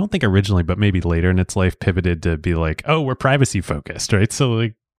point, I don't think originally, but maybe later in its life, pivoted to be like, oh, we're privacy focused, right? So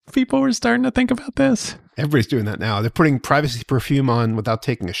like people were starting to think about this. Everybody's doing that now. They're putting privacy perfume on without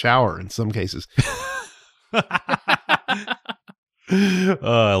taking a shower in some cases. Oh,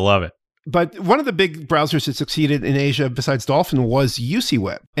 I love it. But one of the big browsers that succeeded in Asia besides Dolphin was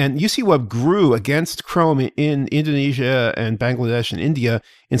UCWeb. And UCWeb grew against Chrome in Indonesia and Bangladesh and India.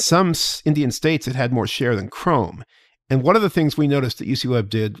 In some Indian states, it had more share than Chrome. And one of the things we noticed that UCWeb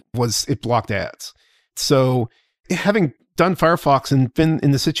did was it blocked ads. So having done Firefox and been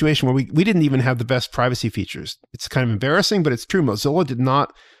in the situation where we didn't even have the best privacy features, it's kind of embarrassing, but it's true. Mozilla did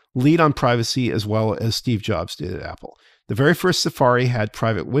not lead on privacy as well as Steve Jobs did at Apple. The very first Safari had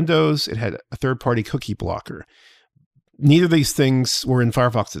private windows. It had a third-party cookie blocker. Neither of these things were in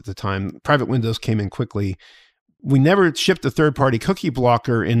Firefox at the time. Private windows came in quickly. We never shipped a third-party cookie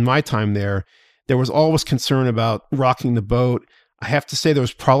blocker in my time there. There was always concern about rocking the boat. I have to say there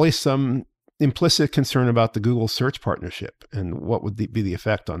was probably some implicit concern about the Google search partnership and what would be the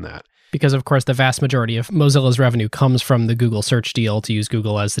effect on that. Because, of course, the vast majority of Mozilla's revenue comes from the Google search deal to use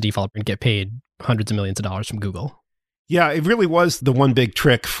Google as the default and get paid hundreds of millions of dollars from Google. Yeah, it really was the one big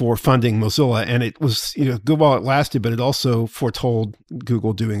trick for funding Mozilla. And it was, good while it lasted, but it also foretold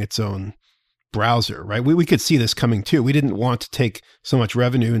Google doing its own browser, right? We could see this coming too. We didn't want to take so much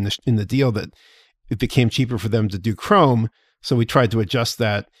revenue in the deal that it became cheaper for them to do Chrome. So we tried to adjust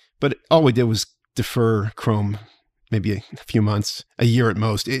that. But all we did was defer Chrome maybe a few months, a year at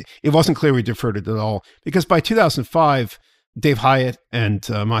most. It wasn't clear we deferred it at all. Because by 2005, Dave Hyatt and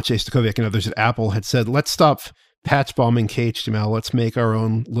Maciej Stakovic and others at Apple had said, let's stop patch bombing KHTML. Let's make our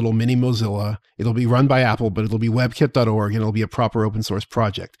own little mini Mozilla. It'll be run by Apple, but it'll be webkit.org and it'll be a proper open source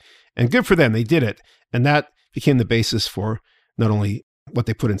project. And good for them. They did it. And that became the basis for not only what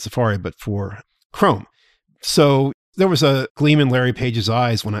they put in Safari, but for Chrome. So there was a gleam in Larry Page's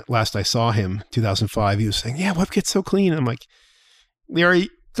eyes when last I saw him, 2005. He was saying, yeah, WebKit's so clean. I'm like, Larry,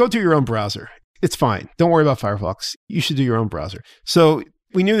 go do your own browser. It's fine. Don't worry about Firefox. You should do your own browser. So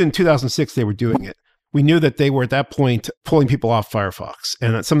we knew that in 2006 they were doing it. We knew that they were at that point pulling people off Firefox.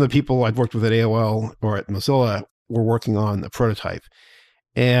 And some of the people I'd worked with at AOL or at Mozilla were working on a prototype.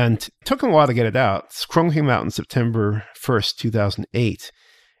 And it took them a while to get it out. Chrome came out on September 1st, 2008.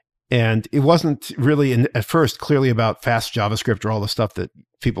 And it wasn't really, at first, clearly about fast JavaScript or all the stuff that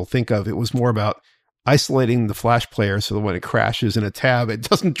people think of. It was more about isolating the Flash player so that when it crashes in a tab, it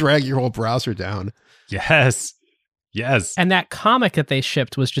doesn't drag your whole browser down. Yes. Yes. And that comic that they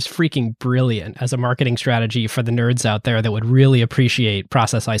shipped was just freaking brilliant as a marketing strategy for the nerds out there that would really appreciate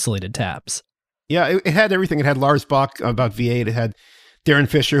process isolated tabs. Yeah, it had everything. It had Lars Bach about V8. It had Darren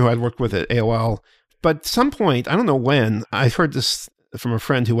Fisher, who I'd worked with at AOL. But at some point, I don't know when, I heard this from a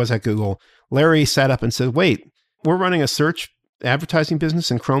friend who was at Google. Larry sat up and said, wait, we're running a search advertising business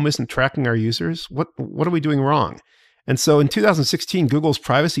and Chrome isn't tracking our users? What are we doing wrong? And so in 2016, Google's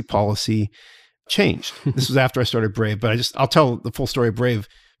privacy policy changed. This was after I started Brave, but I'll tell the full story of Brave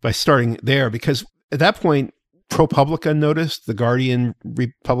by starting there, because at that point, ProPublica noticed, The Guardian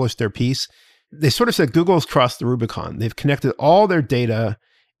republished their piece. They sort of said Google's crossed the Rubicon. They've connected all their data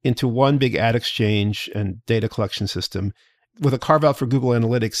into one big ad exchange and data collection system. with a carve out for Google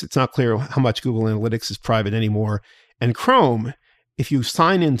Analytics, it's not clear how much Google Analytics is private anymore. And Chrome, if you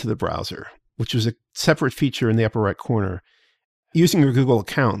sign into the browser, which is a separate feature in the upper right corner, using your Google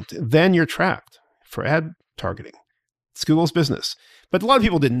account, then you're tracked for ad targeting. It's Google's business. But a lot of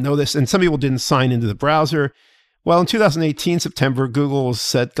people didn't know this, and some people didn't sign into the browser. Well, in 2018, September, Google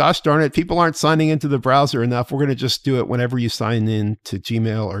said, gosh darn it, people aren't signing into the browser enough. We're going to just do it whenever you sign in to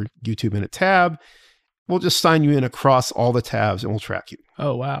Gmail or YouTube in a tab. We'll just sign you in across all the tabs and we'll track you.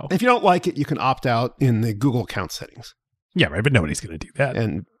 Oh, wow. If you don't like it, you can opt out in the Google account settings. Yeah, right. But nobody's going to do that.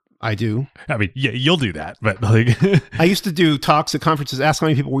 And I do. I mean, yeah, you'll do that. But like, I used to do talks at conferences, ask how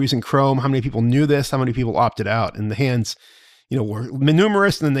many people were using Chrome, how many people knew this, how many people opted out. And the hands, were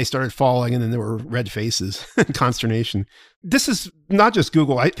numerous, and then they started falling, and then there were red faces and consternation. This is not just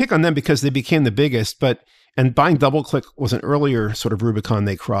Google. I pick on them because they became the biggest, and buying DoubleClick was an earlier sort of Rubicon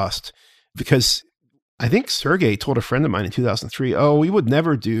they crossed, because I think Sergey told a friend of mine in 2003, we would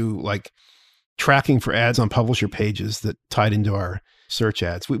never do like tracking for ads on publisher pages that tied into our search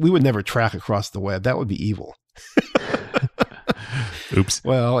ads. We would never track across the web. That would be evil. Oops.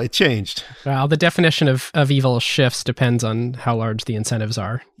 Well, it changed. Well, the definition of evil shifts depends on how large the incentives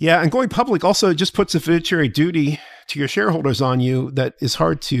are. Yeah, and going public also just puts a fiduciary duty to your shareholders on you that is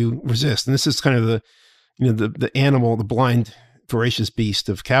hard to resist. And this is kind of the animal, the blind, voracious beast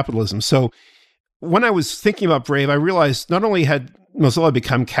of capitalism. So when I was thinking about Brave, I realized not only had Mozilla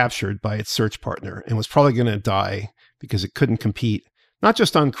become captured by its search partner and was probably going to die because it couldn't compete, not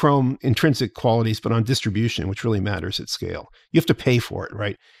just on Chrome intrinsic qualities, but on distribution, which really matters at scale. You have to pay for it,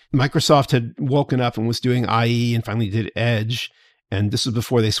 right? Microsoft had woken up and was doing IE and finally did Edge. And this was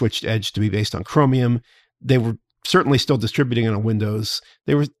before they switched Edge to be based on Chromium. They were certainly still distributing it on Windows.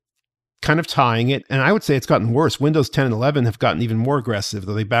 They were kind of tying it. And I would say it's gotten worse. Windows 10 and 11 have gotten even more aggressive,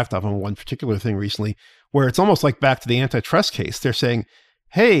 though they backed off on one particular thing recently, where it's almost like back to the antitrust case. They're saying,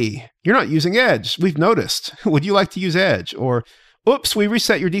 hey, you're not using Edge. We've noticed. Would you like to use Edge? Or, oops, we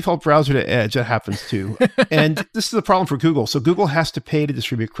reset your default browser to Edge. That happens too. And this is a problem for Google. So Google has to pay to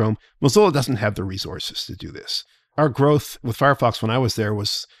distribute Chrome. Mozilla doesn't have the resources to do this. Our growth with Firefox when I was there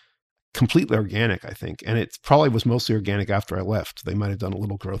was completely organic, I think. And it probably was mostly organic after I left. They might have done a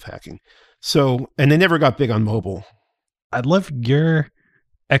little growth hacking. So, and they never got big on mobile. I'd love your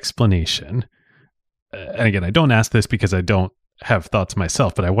explanation. And again, I don't ask this because I don't have thoughts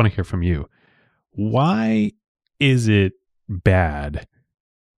myself, but I want to hear from you. Why is it bad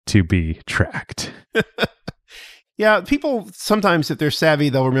to be tracked? Yeah, people sometimes, if they're savvy,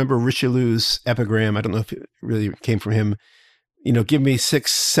 they'll remember Richelieu's epigram. I don't know if it really came from him. Give me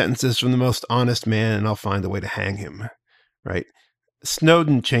 6 sentences from the most honest man and I'll find a way to hang him, right?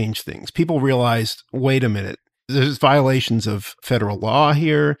 Snowden changed things. People realized, wait a minute, there's violations of federal law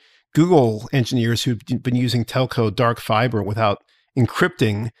here. Google engineers who've been using telco dark fiber without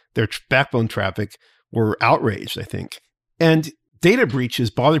encrypting their backbone traffic were outraged, I think. And data breaches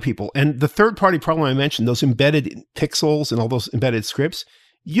bother people. And the third-party problem I mentioned, those embedded pixels and all those embedded scripts,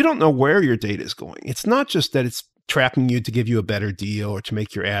 you don't know where your data is going. It's not just that it's tracking you to give you a better deal or to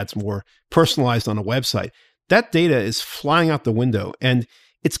make your ads more personalized on a website. That data is flying out the window, and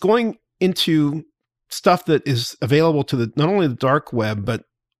it's going into stuff that is available to not only the dark web, but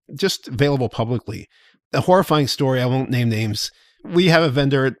just available publicly. A horrifying story, I won't name names. We have a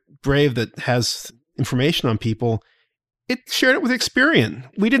vendor at Brave that has information on people. It shared it with Experian.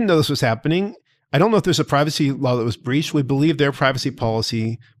 We didn't know this was happening. I don't know if there's a privacy law that was breached. We believe their privacy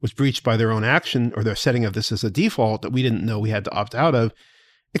policy was breached by their own action or their setting of this as a default that we didn't know we had to opt out of.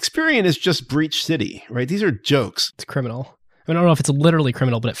 Experian is just breach city, right? These are jokes. It's criminal. I don't know if it's literally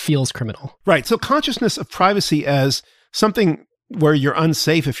criminal, but it feels criminal. Right. So consciousness of privacy as something where you're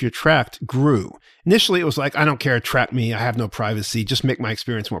unsafe if you're tracked grew. Initially, it was like, I don't care, track me. I have no privacy. Just make my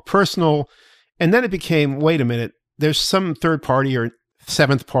experience more personal. And then it became, wait a minute, there's some third party or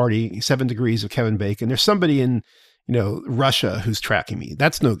seventh party, 7 degrees of Kevin Bacon. There's somebody in, Russia who's tracking me.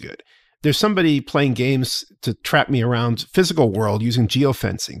 That's no good. There's somebody playing games to track me around physical world using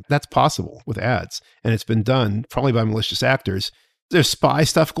geofencing. That's possible with ads. And it's been done probably by malicious actors. There's spy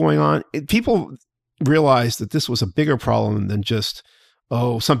stuff going on. People realized that this was a bigger problem than just,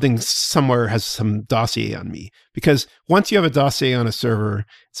 something somewhere has some dossier on me. Because once you have a dossier on a server,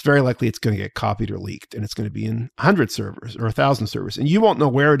 it's very likely it's going to get copied or leaked, and it's going to be in 100 servers or 1,000 servers. And you won't know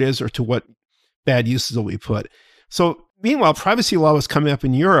where it is or to what bad uses will be put. So meanwhile, privacy law was coming up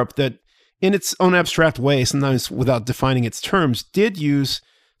in Europe that in its own abstract way, sometimes without defining its terms, did use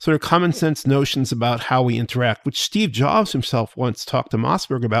sort of common sense notions about how we interact, which Steve Jobs himself once talked to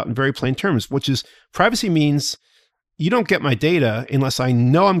Mossberg about in very plain terms, which is privacy means you don't get my data unless I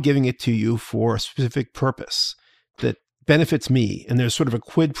know I'm giving it to you for a specific purpose that benefits me, and there's sort of a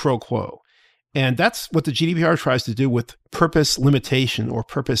quid pro quo. And that's what the GDPR tries to do with purpose limitation or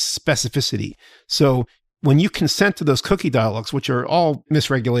purpose specificity. So when you consent to those cookie dialogues, which are all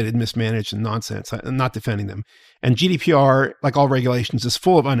misregulated, mismanaged, and nonsense, I'm not defending them. And GDPR, like all regulations, is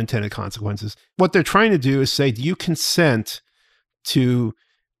full of unintended consequences. What they're trying to do is say, do you consent to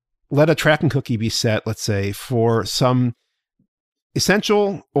let a tracking cookie be set, let's say, for some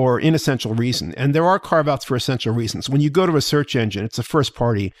essential or inessential reason? And there are carve-outs for essential reasons. When you go to a search engine, it's a first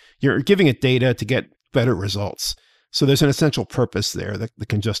party. You're giving it data to get better results. So there's an essential purpose there that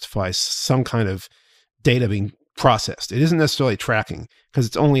can justify some kind of data being processed. It isn't necessarily tracking because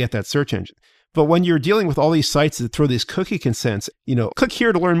it's only at that search engine. But when you're dealing with all these sites that throw these cookie consents, click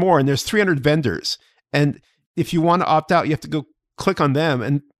here to learn more, and there's 300 vendors. And if you want to opt out, you have to go click on them.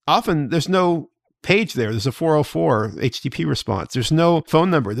 And often there's no page there. There's a 404 HTTP response. There's no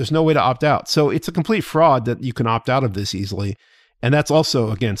phone number. There's no way to opt out. So it's a complete fraud that you can opt out of this easily. And that's also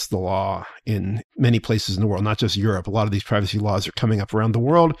against the law in many places in the world, not just Europe. A lot of these privacy laws are coming up around the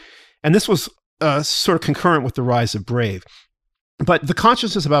world. And this was sort of concurrent with the rise of Brave. But the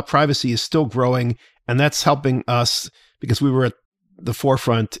consciousness about privacy is still growing, and that's helping us because we were at the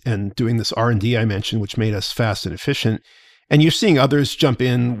forefront and doing this R&D I mentioned, which made us fast and efficient. And you're seeing others jump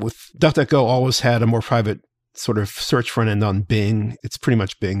in with DuckDuckGo always had a more private sort of search front end on Bing. It's pretty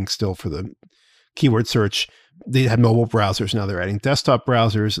much Bing still for the keyword search. They had mobile browsers. Now they're adding desktop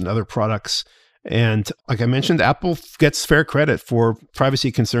browsers and other products. And like I mentioned, Apple gets fair credit for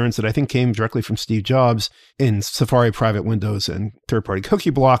privacy concerns that I think came directly from Steve Jobs in Safari private windows and third-party cookie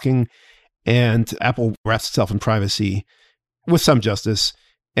blocking. And Apple wraps itself in privacy with some justice.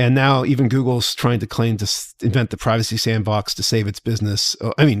 And now even Google's trying to claim to invent the privacy sandbox to save its business.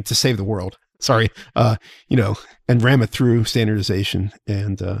 To save the world. Sorry. And ram it through standardization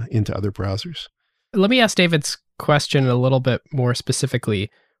and into other browsers. Let me ask David's question a little bit more specifically.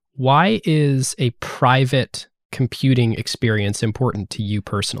 Why is a private computing experience important to you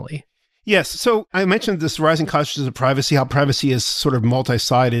personally? Yes. So I mentioned this rising consciousness of privacy, how privacy is sort of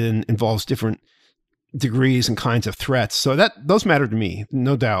multi-sided and involves different degrees and kinds of threats. So those matter to me,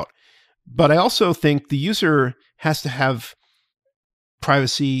 no doubt. But I also think the user has to have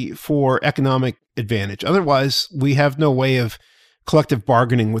privacy for economic advantage. Otherwise, we have no way of collective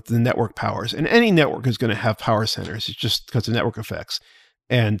bargaining with the network powers. And any network is going to have power centers. It's just because of network effects.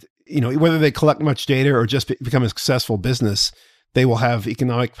 And, whether they collect much data or just become a successful business, they will have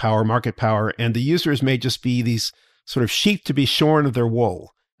economic power, market power, and the users may just be these sort of sheep to be shorn of their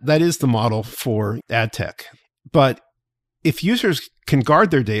wool. That is the model for ad tech. But if users can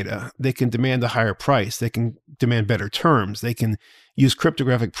guard their data, they can demand a higher price. They can demand better terms. They can use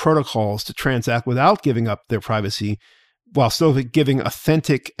cryptographic protocols to transact without giving up their privacy, while still giving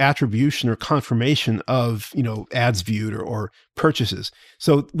authentic attribution or confirmation of, ads viewed or purchases.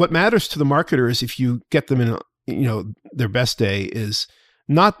 So what matters to the marketers, if you get them in, their best day, is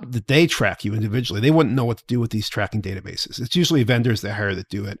not that they track you individually. They wouldn't know what to do with these tracking databases. It's usually vendors they hire that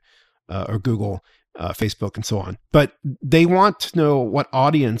do it, or Google, Facebook, and so on. But they want to know what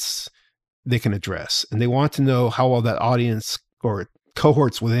audience they can address, and they want to know how well that audience or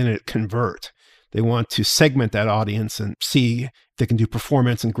cohorts within it convert. They want to segment that audience and see if they can do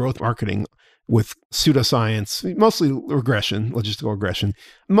performance and growth marketing with pseudoscience, mostly regression, logistical regression,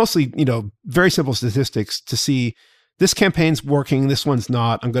 mostly, very simple statistics to see this campaign's working, this one's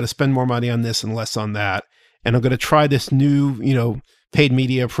not. I'm going to spend more money on this and less on that. And I'm going to try this new, paid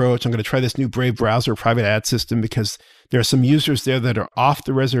media approach. I'm going to try this new Brave browser private ad system because there are some users there that are off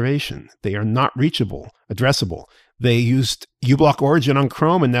the reservation. They are not reachable, addressable. They used uBlock Origin on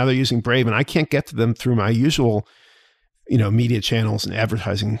Chrome, and now they're using Brave, and I can't get to them through my usual, media channels and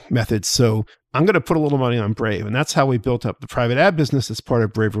advertising methods. So I'm going to put a little money on Brave, and that's how we built up the private ad business as part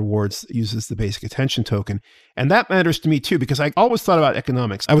of Brave Rewards that uses the basic attention token. And that matters to me too, because I always thought about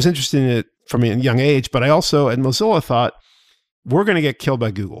economics. I was interested in it from a young age, but I also at Mozilla thought, we're going to get killed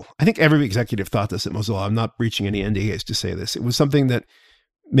by Google. I think every executive thought this at Mozilla. I'm not breaching any NDAs to say this. It was something that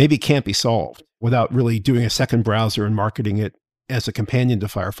maybe can't be solved without really doing a second browser and marketing it as a companion to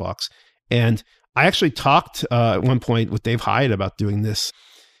Firefox. And I actually talked at one point with Dave Hyatt about doing this,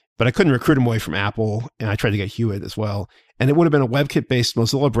 but I couldn't recruit him away from Apple. And I tried to get Hewitt as well. And it would have been a WebKit-based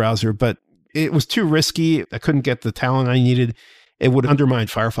Mozilla browser, but it was too risky. I couldn't get the talent I needed. It would have undermined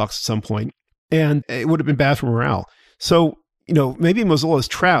Firefox at some point, and it would have been bad for morale. So, maybe Mozilla is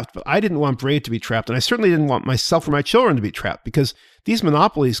trapped, but I didn't want Brave to be trapped. And I certainly didn't want myself or my children to be trapped, because these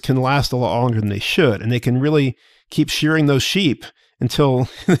monopolies can last a lot longer than they should. And they can really keep shearing those sheep until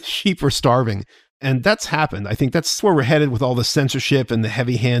the sheep are starving. And that's happened. I think that's where we're headed with all the censorship and the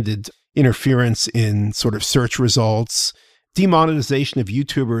heavy-handed interference in sort of search results. Demonetization of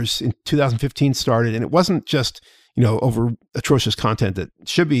YouTubers in 2015 started, and it wasn't just, over atrocious content that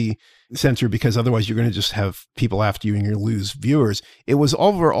should be censored because otherwise you're going to just have people after you and you're going to lose viewers. It was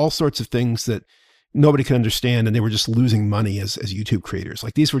over all sorts of things that nobody could understand, and they were just losing money as YouTube creators.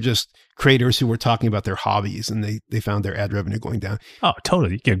 Like, these were just creators who were talking about their hobbies, and they found their ad revenue going down. Oh,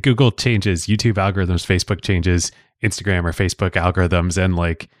 totally. Yeah, Google changes YouTube algorithms, Facebook changes Instagram or Facebook algorithms, and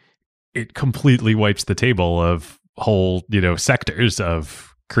like it completely wipes the table of whole, sectors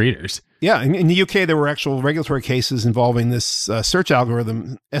of creators. Yeah, in the UK, there were actual regulatory cases involving this search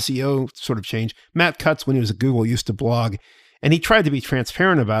algorithm, SEO sort of change. Matt Cutts, when he was at Google, used to blog, and he tried to be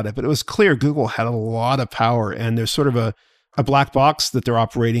transparent about it, but it was clear Google had a lot of power, and there's sort of a black box that they're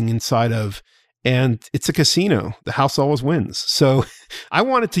operating inside of, and it's a casino. The house always wins. So I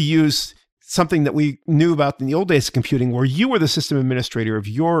wanted to use something that we knew about in the old days of computing, where you were the system administrator of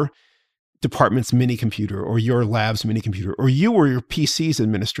your department's mini computer or your lab's mini computer, or you were your PC's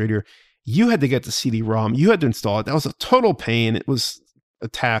administrator. You had to get the CD-ROM. You had to install it. That was a total pain. It was a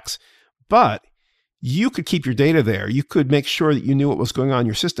tax, but you could keep your data there. You could make sure that you knew what was going on.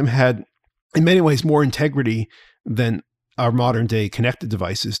 Your system had, in many ways, more integrity than our modern day connected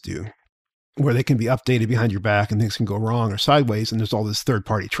devices do, where they can be updated behind your back and things can go wrong or sideways, and there's all this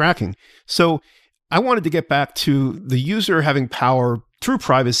third-party tracking. So I wanted to get back to the user having power through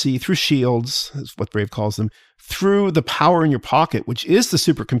privacy, through shields, is what Brave calls them, through the power in your pocket, which is the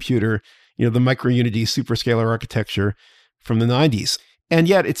supercomputer, the micro-unity superscalar architecture from the 90s. And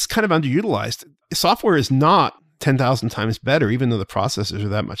yet it's kind of underutilized. Software is not 10,000 times better, even though the processors are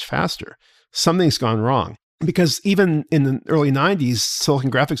that much faster. Something's gone wrong. Because even in the early 90s,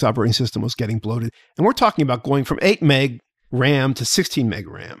 Silicon Graphics operating system was getting bloated. And we're talking about going from 8 meg RAM to 16 meg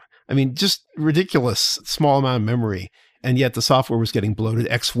RAM. I mean, just ridiculous small amount of memory. And yet the software was getting bloated,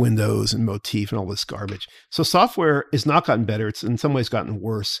 X Windows and Motif and all this garbage. So software has not gotten better. It's in some ways gotten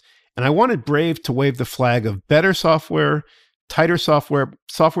worse. And I wanted Brave to wave the flag of better software, tighter software,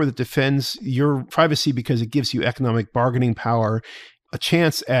 software that defends your privacy because it gives you economic bargaining power, a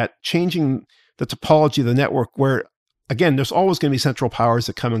chance at changing the topology of the network where, again, there's always going to be central powers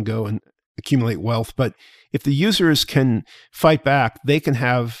that come and go and accumulate wealth. But if the users can fight back, they can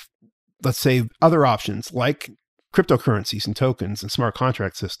have, let's say, other options like cryptocurrencies and tokens and smart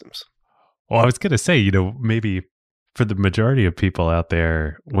contract systems. Well, I was going to say, maybe for the majority of people out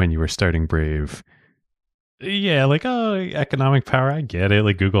there, when you were starting Brave, yeah, like, oh, economic power, I get it.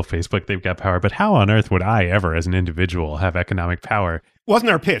 Like Google, Facebook, they've got power. But how on earth would I ever, as an individual, have economic power?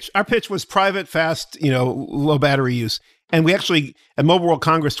 Wasn't our pitch. Our pitch was private, fast, low battery use. And we actually, at Mobile World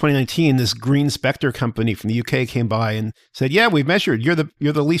Congress 2019, this Green Spectre company from the UK came by and said, yeah, we've measured. You're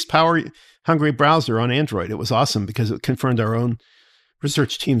the least power-hungry browser on Android. It was awesome because it confirmed our own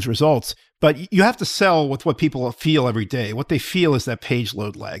research team's results. But you have to sell with what people feel every day. What they feel is that page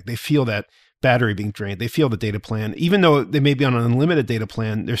load lag. They feel that battery being drained. They feel the data plan. Even though they may be on an unlimited data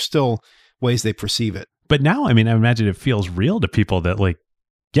plan, there's still ways they perceive it. But now, I imagine it feels real to people that, like,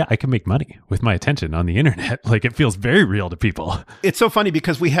 yeah, I can make money with my attention on the internet. Like, it feels very real to people. It's so funny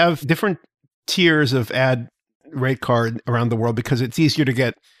because we have different tiers of ad rate card around the world because it's easier to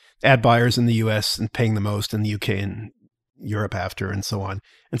get ad buyers in the US and paying the most in the UK and Europe after and so on.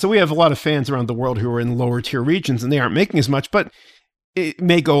 And so we have a lot of fans around the world who are in lower tier regions and they aren't making as much, but it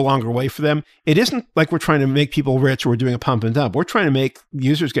may go a longer way for them. It isn't like we're trying to make people rich or we're doing a pump and dump. We're trying to make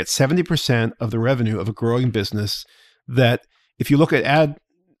users get 70% of the revenue of a growing business that, if you look at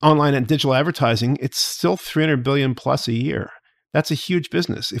online and digital advertising, it's still 300 billion plus a year. That's a huge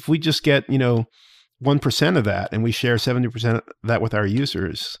business. If we just get, 1% of that and we share 70% of that with our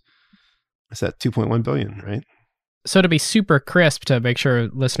users, that's that 2.1 billion, right? So to be super crisp, to make sure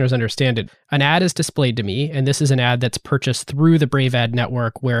listeners understand it, an ad is displayed to me, and this is an ad that's purchased through the Brave ad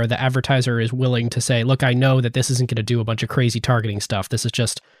network where the advertiser is willing to say, look, I know that this isn't going to do a bunch of crazy targeting stuff. This is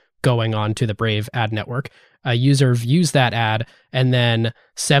just going on to the Brave ad network. A user views that ad, and then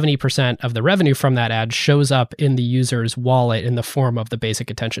 70% of the revenue from that ad shows up in the user's wallet in the form of the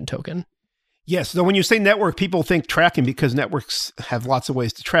basic attention token. Yes. So when you say network, people think tracking because networks have lots of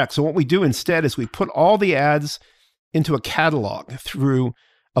ways to track. So what we do instead is we put all the ads into a catalog through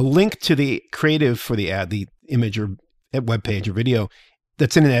a link to the creative for the ad, the image or web page or video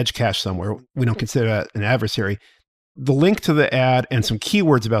that's in an edge cache somewhere. We don't consider that an adversary. The link to the ad and some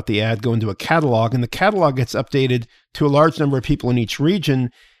keywords about the ad go into a catalog, and the catalog gets updated to a large number of people in each region,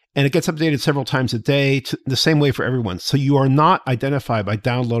 and it gets updated several times a day, the same way for everyone. So you are not identified by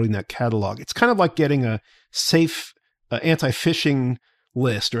downloading that catalog. It's kind of like getting a safe anti-phishing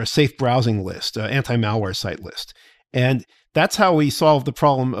list or a safe browsing list, anti-malware site list. And that's how we solve the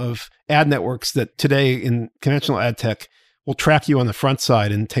problem of ad networks that today in conventional ad tech will track you on the front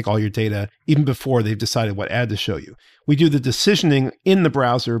side and take all your data even before they've decided what ad to show you. We do the decisioning in the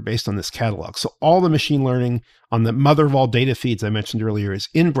browser based on this catalog. So all the machine learning on the mother of all data feeds I mentioned earlier is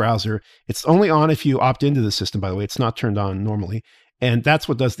in browser. It's only on if you opt into the system, by the way. It's not turned on normally. And that's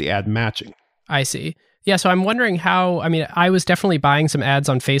what does the ad matching. I see. Yeah, so I'm wondering I was definitely buying some ads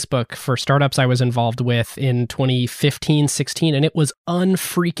on Facebook for startups I was involved with in 2015, 16, and it was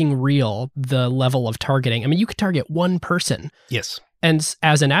unfreaking real, the level of targeting. I mean, you could target one person. Yes. And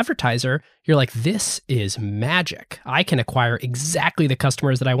as an advertiser, you're like, this is magic. I can acquire exactly the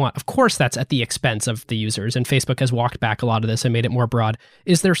customers that I want. Of course, that's at the expense of the users, and Facebook has walked back a lot of this and made it more broad.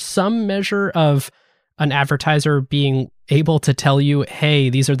 Is there some measure of an advertiser being able to tell you, hey,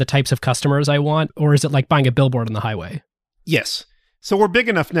 these are the types of customers I want? Or is it like buying a billboard on the highway? Yes. So we're big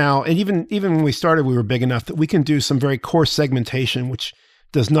enough now, and even when we started, we were big enough that we can do some very coarse segmentation, which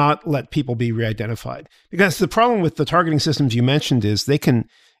does not let people be re-identified. Because the problem with the targeting systems you mentioned is they can,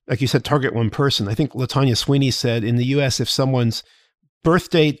 like you said, target one person. I think LaTanya Sweeney said in the US, if someone's birth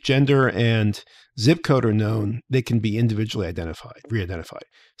date, gender, and zip code are known, they can be individually identified, re-identified.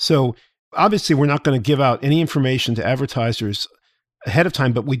 So obviously, we're not going to give out any information to advertisers ahead of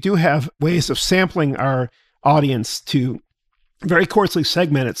time, but we do have ways of sampling our audience to very coarsely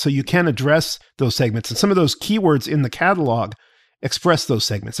segment it so you can address those segments. And some of those keywords in the catalog express those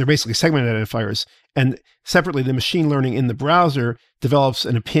segments. They're basically segment identifiers. And separately, the machine learning in the browser develops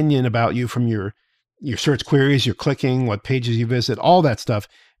an opinion about you from your search queries, your clicking, what pages you visit, all that stuff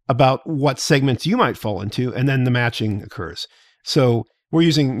about what segments you might fall into, and then the matching occurs. So we're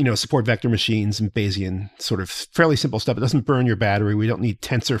using, support vector machines and Bayesian sort of fairly simple stuff. It doesn't burn your battery. We don't need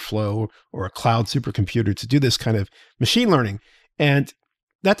TensorFlow or a cloud supercomputer to do this kind of machine learning. And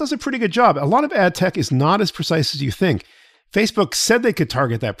that does a pretty good job. A lot of ad tech is not as precise as you think. Facebook said they could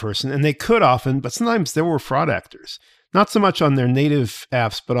target that person, and they could often, but sometimes there were fraud actors. Not so much on their native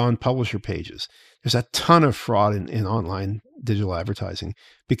apps, but on publisher pages. There's a ton of fraud in online digital advertising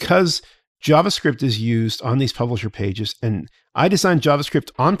because JavaScript is used on these publisher pages. And I designed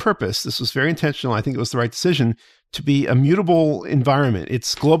JavaScript on purpose. This was very intentional. I think it was the right decision to be a mutable environment.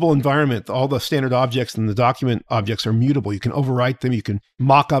 It's global environment. All the standard objects and the document objects are mutable. You can overwrite them. You can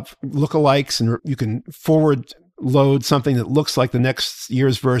mock up lookalikes, and you can forward load something that looks like the next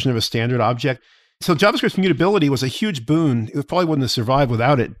year's version of a standard object. So JavaScript's mutability was a huge boon. It probably wouldn't have survived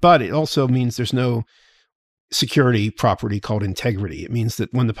without it, but it also means there's no security property called integrity. It means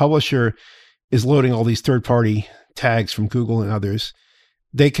that when the publisher is loading all these third-party tags from Google and others,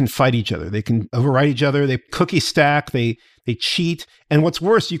 they can fight each other. They can overwrite each other. They cookie stack. They cheat. And what's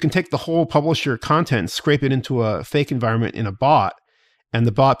worse, you can take the whole publisher content, scrape it into a fake environment in a bot, and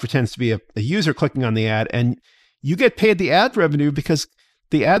the bot pretends to be a user clicking on the ad, and you get paid the ad revenue because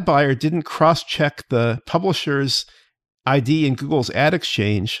the ad buyer didn't cross-check the publisher's ID in Google's ad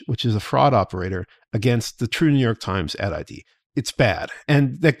exchange, which is a fraud operator, against the true New York Times ad ID. It's bad.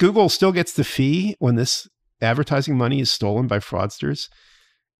 And that Google still gets the fee when this advertising money is stolen by fraudsters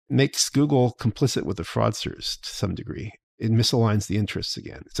makes Google complicit with the fraudsters to some degree. It misaligns the interests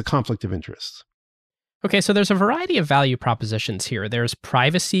again. It's a conflict of interests. Okay, so there's a variety of value propositions here. There's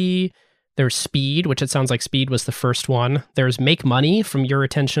privacy, there's speed, which it sounds like speed was the first one. There's make money from your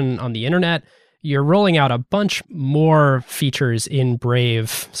attention on the internet. You're rolling out a bunch more features in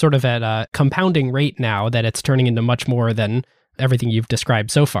Brave, sort of at a compounding rate now that it's turning into much more than everything you've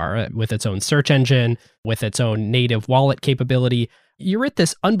described so far, with its own search engine, with its own native wallet capability. You're at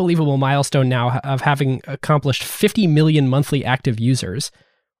this unbelievable milestone now of having accomplished 50 million monthly active users.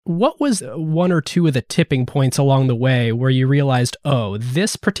 What was one or two of the tipping points along the way where you realized, oh,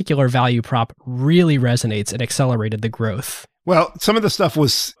 this particular value prop really resonates and accelerated the growth? Well, some of the stuff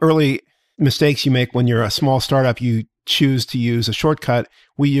was early mistakes you make when you're a small startup. You choose to use a shortcut.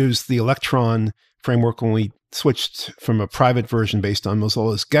 We used the Electron framework when we switched from a private version based on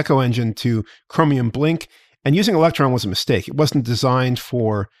Mozilla's Gecko engine to Chromium Blink. And using Electron was a mistake. It wasn't designed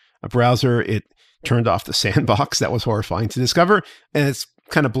for a browser. It turned off the sandbox. That was horrifying to discover. And it's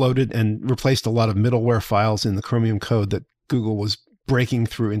kind of bloated and replaced a lot of middleware files in the Chromium code that Google was breaking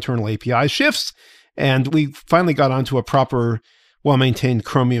through internal API shifts. And we finally got onto a proper, well-maintained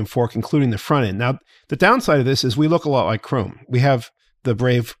Chromium fork, including the front end. Now, the downside of this is we look a lot like Chrome. We have the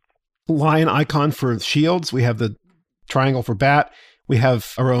Brave lion icon for shields. We have the triangle for bat. We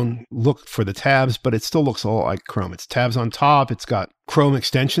have our own look for the tabs, but it still looks a lot like Chrome. It's tabs on top. It's got Chrome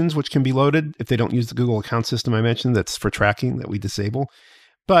extensions, which can be loaded if they don't use the Google account system I mentioned that's for tracking that we disable.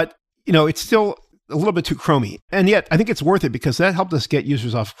 But, it's still a little bit too Chromey. And yet, I think it's worth it because that helped us get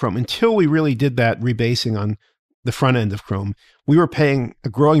users off of Chrome until we really did that rebasing on the front end of Chrome, we were paying a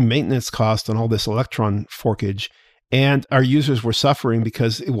growing maintenance cost on all this Electron forkage. And our users were suffering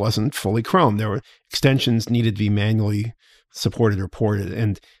because it wasn't fully Chrome. There were extensions needed to be manually supported or ported,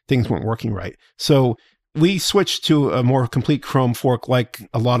 and things weren't working right. So we switched to a more complete Chrome fork like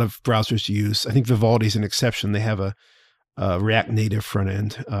a lot of browsers use. I think Vivaldi is an exception. They have a React Native front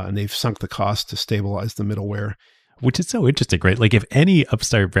end, and they've sunk the cost to stabilize the middleware. Which is so interesting, right? Like if any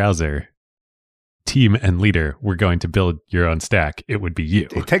upstart browser team and leader were going to build your own stack, it would be you.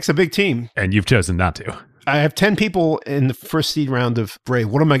 It takes a big team. And you've chosen not to. I have 10 people in the first seed round of Brave.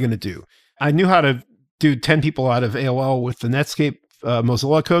 What am I going to do? I knew how to do 10 people out of AOL with the Netscape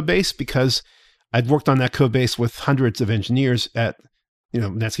Mozilla code base because I'd worked on that code base with hundreds of engineers at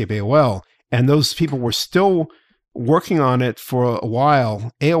Netscape AOL. And those people were still working on it for a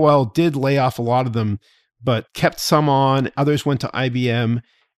while. AOL did lay off a lot of them, but kept some on. Others went to IBM.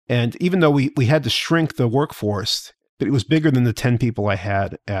 And even though we had to shrink the workforce, but it was bigger than the 10 people I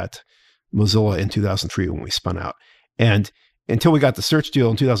had at Mozilla in 2003 when we spun out. And until we got the search deal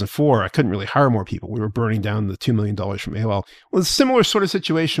in 2004, I couldn't really hire more people. We were burning down the $2 million from AOL. Well, it's a similar sort of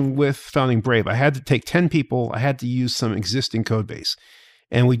situation with founding Brave. I had to take 10 people. I had to use some existing code base.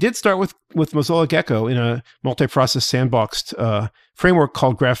 And we did start with Mozilla Gecko in a multi-process sandboxed framework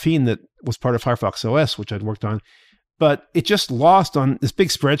called Graphene that was part of Firefox OS, which I'd worked on. But it just lost on this big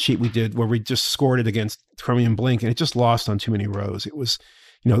spreadsheet we did where we just scored it against Chromium Blink, and it just lost on too many rows. It was,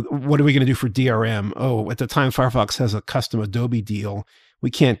 what are we going to do for DRM? Oh, at the time, Firefox has a custom Adobe deal. We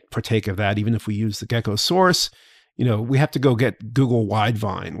can't partake of that, even if we use the Gecko source. We have to go get Google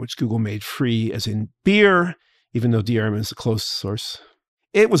Widevine, which Google made free as in beer, even though DRM is a closed source.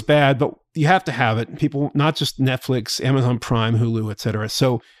 It was bad, but you have to have it. People, not just Netflix, Amazon Prime, Hulu, et cetera.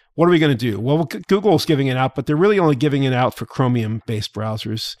 So what are we going to do? Well, Google's giving it out, but they're really only giving it out for Chromium-based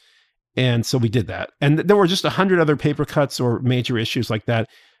browsers. And so we did that. And there were just 100 other paper cuts or major issues like that.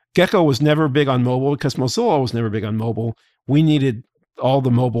 Gecko was never big on mobile because Mozilla was never big on mobile. We needed all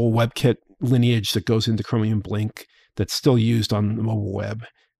the mobile WebKit lineage that goes into Chromium Blink that's still used on the mobile web,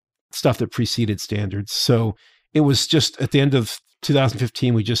 stuff that preceded standards. So it was just at the end of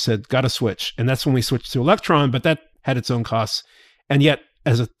 2015, we just said, got to switch. And that's when we switched to Electron, but that had its own costs. And yet,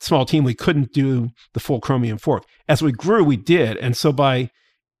 as a small team, we couldn't do the full Chromium fork. As we grew, we did. And so by, I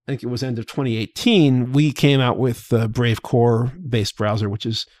think it was end of 2018, we came out with the Brave Core-based browser, which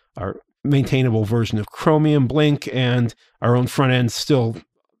is our maintainable version of Chromium Blink and our own front end still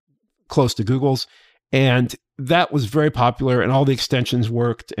close to Google's. And that was very popular and all the extensions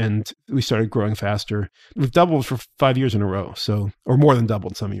worked and we started growing faster. We've doubled for 5 years in a row, or more than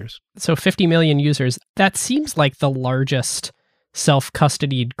doubled some years. So 50 million users, that seems like the largest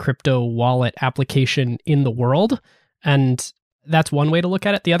self-custodied crypto wallet application in the world. And that's one way to look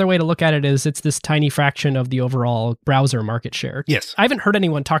at it. The other way to look at it is it's this tiny fraction of the overall browser market share. Yes. I haven't heard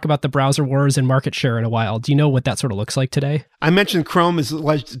anyone talk about the browser wars and market share in a while. Do you know what that sort of looks like today? I mentioned Chrome is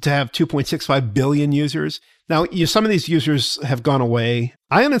alleged to have 2.65 billion users. Now, some of these users have gone away.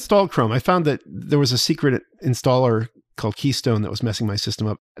 I uninstalled Chrome. I found that there was a secret installer called Keystone that was messing my system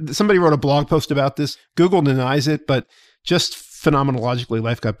up. Somebody wrote a blog post about this. Google denies it, but just phenomenologically,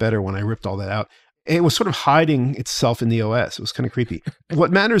 life got better when I ripped all that out. It was sort of hiding itself in the OS. It was kind of creepy.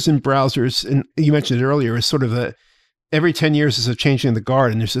 What matters in browsers, and you mentioned it earlier, is sort of every 10 years is a changing of the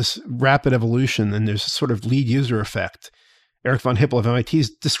guard, and there's this rapid evolution, and there's a sort of lead user effect. Eric von Hippel of MIT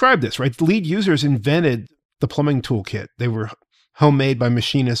described this, right? The lead users invented the plumbing toolkit. They were homemade by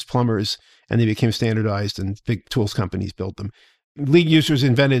machinists, plumbers, and they became standardized, and big tools companies built them. Lead users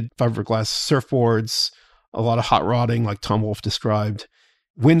invented fiberglass surfboards, a lot of hot rodding, like Tom Wolfe described.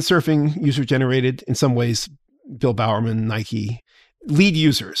 Windsurfing, user-generated, in some ways, Bill Bowerman, Nike. Lead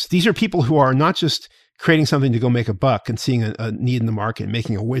users. These are people who are not just creating something to go make a buck and seeing a need in the market and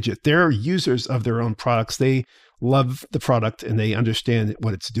making a widget. They're users of their own products. They love the product and they understand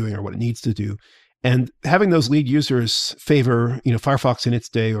what it's doing or what it needs to do. And having those lead users favor, Firefox in its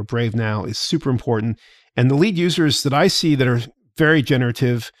day or Brave now is super important. And the lead users that I see that are very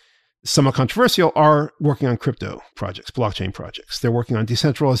generative, somewhat controversial, are working on crypto projects, blockchain projects. They're working on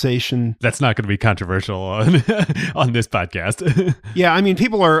decentralization. That's not going to be controversial on this podcast. Yeah, I mean,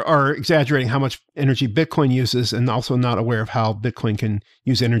 people are exaggerating how much energy Bitcoin uses and also not aware of how Bitcoin can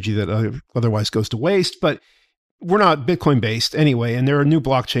use energy that otherwise goes to waste. But we're not Bitcoin based anyway, and there are new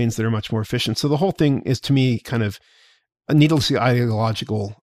blockchains that are much more efficient. So the whole thing is, to me, kind of needlessly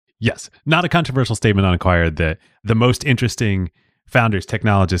ideological. Yes, not a controversial statement on Acquired that the most interesting founders,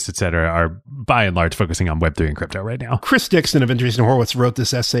 technologists, et cetera, are by and large focusing on Web3 and crypto right now. Chris Dixon of Andreessen Horowitz wrote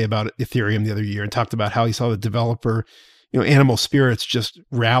this essay about Ethereum the other year and talked about how he saw the developer animal spirits just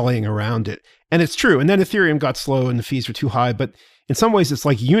rallying around it. And it's true. And then Ethereum got slow and the fees were too high. But in some ways, it's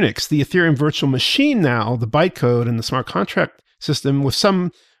like Unix, the Ethereum virtual machine now, the bytecode and the smart contract system with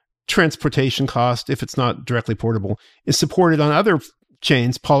some transportation cost, if it's not directly portable, is supported on other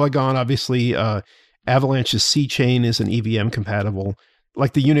chains. Polygon, obviously, Avalanche's C chain is an EVM compatible.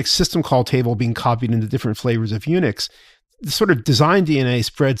 Like the Unix system call table being copied into different flavors of Unix. The sort of design DNA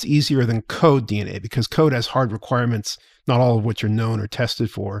spreads easier than code DNA because code has hard requirements, not all of which are known or tested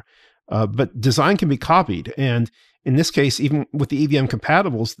for. But design can be copied. And in this case, even with the EVM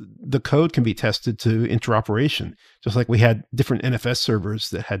compatibles, the code can be tested to interoperation, just like we had different NFS servers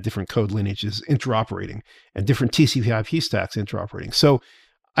that had different code lineages interoperating and different TCP/IP stacks interoperating. So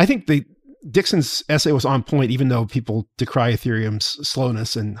I think Dixon's essay was on point, even though people decry Ethereum's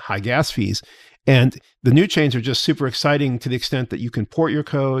slowness and high gas fees. And the new chains are just super exciting to the extent that you can port your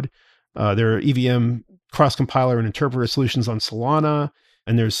code. There are EVM cross-compiler and interpreter solutions on Solana.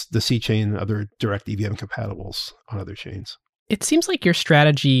 And there's the C chain and other direct EVM compatibles on other chains. It seems like your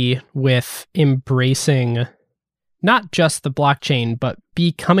strategy with embracing not just the blockchain, but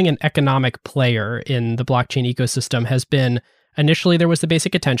becoming an economic player in the blockchain ecosystem has been, initially there was the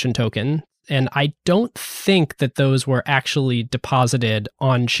basic attention token, and I don't think that those were actually deposited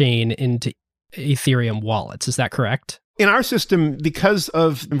on-chain into Ethereum wallets. Is that correct? In our system, because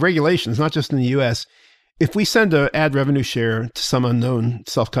of regulations, not just in the US, if we send an ad revenue share to some unknown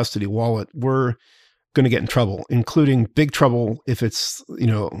self-custody wallet, we're going to get in trouble, including big trouble if it's,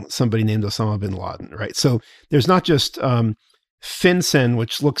 somebody named Osama bin Laden, right? So there's not just FinCEN,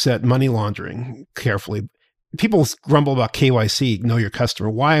 which looks at money laundering carefully. People grumble about KYC, know your customer.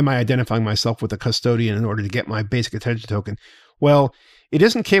 Why am I identifying myself with a custodian in order to get my basic attention token? Well, it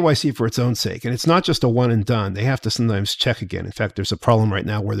isn't KYC for its own sake, and it's not just a one and done. They have to sometimes check again. In fact, there's a problem right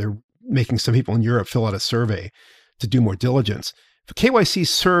now where they're making some people in Europe fill out a survey to do more diligence. But KYC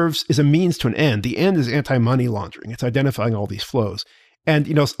serves as a means to an end. The end is anti-money laundering. It's identifying all these flows. And,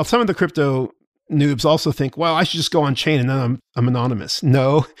 some of the crypto noobs also think, well, I should just go on chain and then I'm anonymous.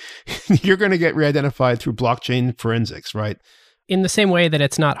 No, you're going to get re-identified through blockchain forensics, right? In the same way that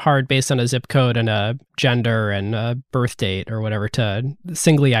it's not hard based on a zip code and a gender and a birth date or whatever to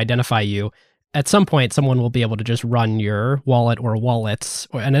singly identify you, at some point, someone will be able to just run your wallet or wallets,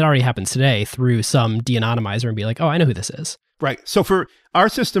 and it already happens today, through some de-anonymizer and be like, oh, I know who this is. Right. So for our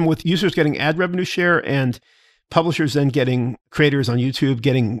system with users getting ad revenue share and publishers then getting creators on YouTube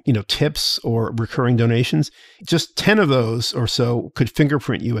getting, tips or recurring donations, just 10 of those or so could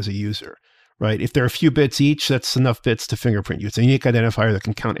fingerprint you as a user, right? If there are a few bits each, that's enough bits to fingerprint you. It's a unique identifier that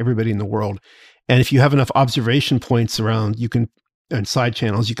can count everybody in the world. And if you have enough observation points around, and side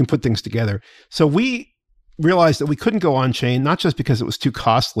channels, you can put things together. So we realized that we couldn't go on chain, not just because it was too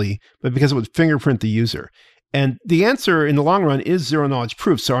costly, but because it would fingerprint the user. And the answer in the long run is zero knowledge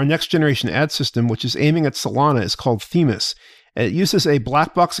proof. So our next generation ad system, which is aiming at Solana, is called Themis. It uses a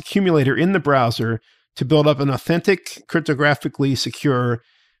black box accumulator in the browser to build up an authentic, cryptographically secure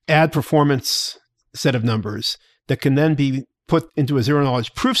ad performance set of numbers that can then be put into a zero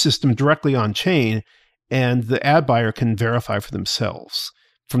knowledge proof system directly on chain. And the ad buyer can verify for themselves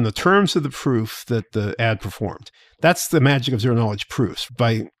from the terms of the proof that the ad performed. That's the magic of zero knowledge proofs.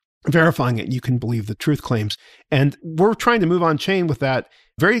 By verifying it, you can believe the truth claims. And we're trying to move on chain with that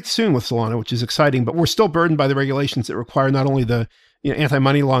very soon with Solana, which is exciting, but we're still burdened by the regulations that require not only the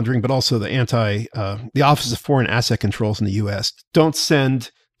anti-money laundering, but also the Office of Foreign Asset Controls in the US. Don't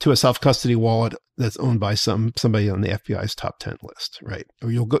send to a self-custody wallet that's owned by somebody on the FBI's top 10 list, right?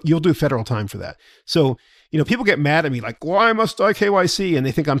 Or you'll do federal time for that. So, people get mad at me like, why must I KYC? And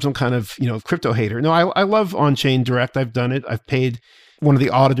they think I'm some kind of, crypto hater. No, I love on-chain direct. I've done it. I've paid one of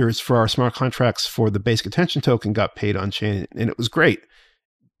the auditors for our smart contracts for the basic attention token got paid on-chain, and it was great.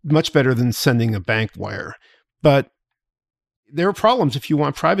 Much better than sending a bank wire. But there are problems if you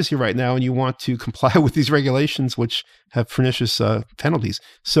want privacy right now and you want to comply with these regulations, which have pernicious penalties.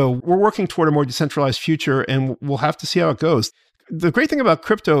 So we're working toward a more decentralized future, and we'll have to see how it goes. The great thing about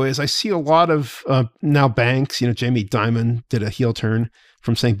crypto is I see a lot of now banks, Jamie Dimon did a heel turn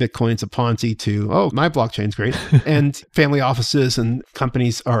from saying Bitcoin's a Ponzi to, oh, my blockchain's great. And family offices and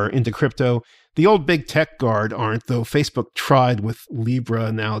companies are into crypto. The old big tech guard aren't, though Facebook tried with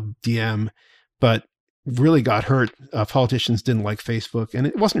Libra, now Diem, but really got hurt. Politicians didn't like Facebook, and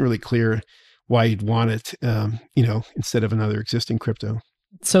it wasn't really clear why you'd want it, instead of another existing crypto.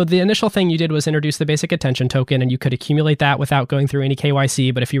 So the initial thing you did was introduce the basic attention token, and you could accumulate that without going through any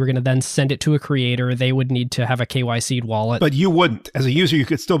KYC. But if you were going to then send it to a creator, they would need to have a KYC'd wallet. But you wouldn't. As a user, you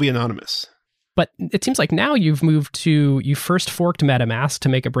could still be anonymous. But it seems like now you first forked MetaMask to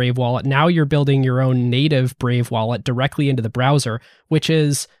make a Brave wallet. Now you're building your own native Brave wallet directly into the browser, which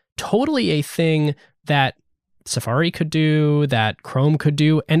is totally a thing that Safari could do, that Chrome could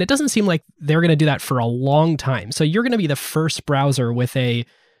do, and it doesn't seem like they're going to do that for a long time. So you're going to be the first browser with a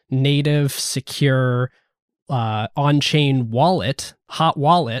native, secure, on-chain wallet, hot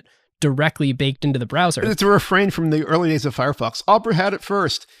wallet, directly baked into the browser. It's a refrain from the early days of Firefox. Opera had it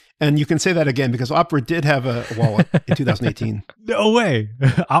first. And you can say that again because Opera did have a wallet in 2018. No way.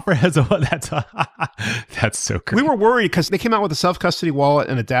 Opera has a wallet. That's so great. We were worried because they came out with a self-custody wallet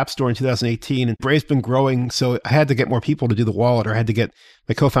and a dApp store in 2018, and Brave's been growing, so I had to get more people to do the wallet, or I had to get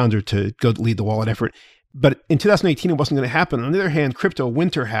my co-founder to go lead the wallet effort. But in 2018, it wasn't going to happen. On the other hand, crypto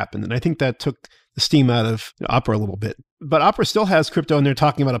winter happened, and I think that took the steam out of Opera a little bit. But Opera still has crypto, and they're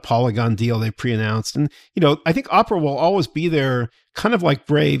talking about a Polygon deal they pre-announced. And, I think Opera will always be there, kind of like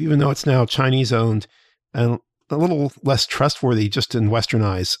Brave, even though it's now Chinese-owned and a little less trustworthy just in Western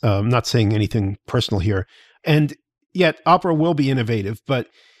eyes. I'm not saying anything personal here. And yet Opera will be innovative, but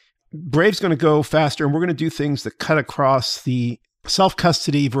Brave's going to go faster, and we're going to do things that cut across the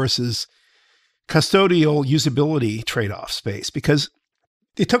self-custody versus custodial usability trade-off space, because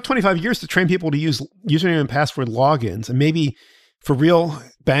it took 25 years to train people to use username and password logins. And maybe for real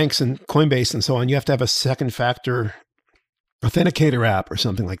banks and Coinbase and so on, you have to have a second factor authenticator app or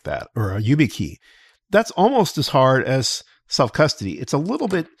something like that, or a YubiKey. That's almost as hard as self-custody. It's a little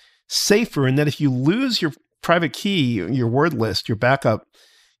bit safer in that if you lose your private key, your word list, your backup,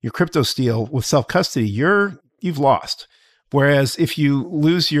 your crypto steal with self-custody, you've lost. Whereas if you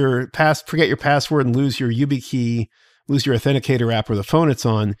lose forget your password and lose your YubiKey, lose your authenticator app or the phone it's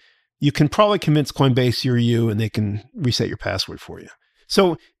on, you can probably convince Coinbase you're you and they can reset your password for you.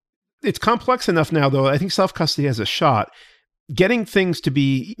 So it's complex enough now, though. I think self-custody has a shot. Getting things to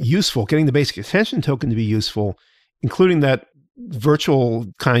be useful, getting the basic attention token to be useful, including that virtual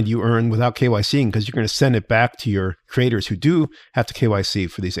kind you earn without KYCing, because you're going to send it back to your creators who do have to KYC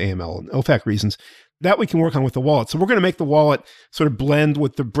for these AML and OFAC reasons. That we can work on with the wallet. So we're going to make the wallet sort of blend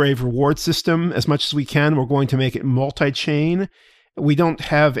with the Brave reward system as much as we can. We're going to make it multi-chain. We don't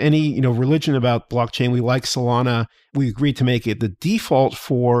have any, religion about blockchain. We like Solana. We agreed to make it the default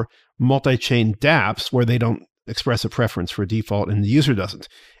for multi-chain dApps where they don't express a preference for default and the user doesn't.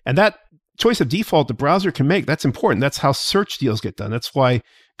 And that choice of default the browser can make, that's important. That's how search deals get done. That's why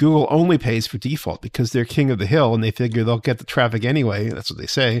Google only pays for default, because they're king of the hill and they figure they'll get the traffic anyway. That's what they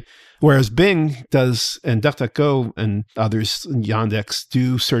say. Whereas Bing does, and DuckDuckGo and others, and Yandex,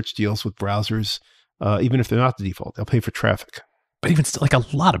 do search deals with browsers, even if they're not the default. They'll pay for traffic. But even still,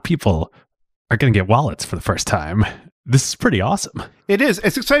 a lot of people are going to get wallets for the first time. This is pretty awesome. It is.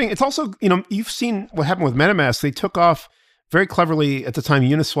 It's exciting. It's also, you've seen what happened with MetaMask. They took off very cleverly at the time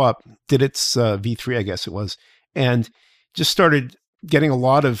Uniswap did its V3, I guess it was, and just started getting a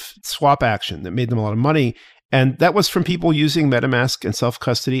lot of swap action that made them a lot of money. And that was from people using MetaMask and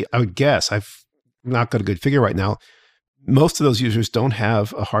self-custody. I would guess, I've not got a good figure right now, most of those users don't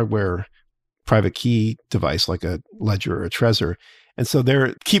have a hardware private key device like a Ledger or a Trezor. And so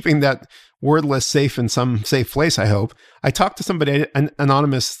they're keeping that wordless safe in some safe place, I hope. I talked to somebody, an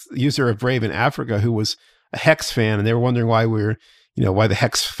anonymous user of Brave in Africa who was a Hex fan, and they were wondering why why the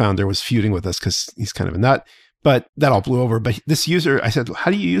Hex founder was feuding with us, because he's kind of a nut. But that all blew over. But this user, I said,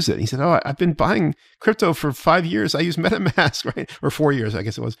 how do you use it? And he said, I've been buying crypto for 5 years. I use MetaMask, right? Or 4 years, I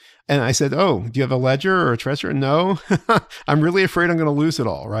guess it was. And I said, do you have a Ledger or a Trezor? No. I'm really afraid I'm going to lose it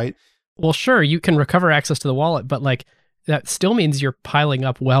all, right? Well, sure, you can recover access to the wallet, but that still means you're piling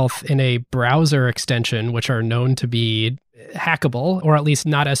up wealth in a browser extension, which are known to be hackable, or at least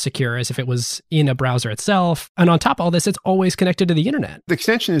not as secure as if it was in a browser itself. And on top of all this, it's always connected to the internet. The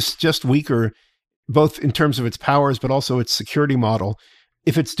extension is just weaker, both in terms of its powers, but also its security model.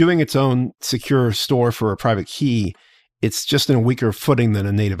 If it's doing its own secure store for a private key, it's just in a weaker footing than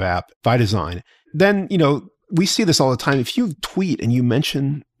a native app by design. Then, we see this all the time. If you tweet and you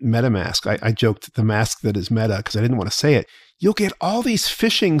mention MetaMask, I joked the mask that is Meta because I didn't want to say it, you'll get all these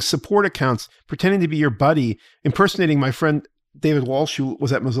phishing support accounts pretending to be your buddy, impersonating my friend David Walsh, who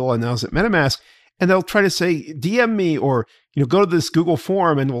was at Mozilla and now is at MetaMask. And they'll try to say, DM me, or go to this Google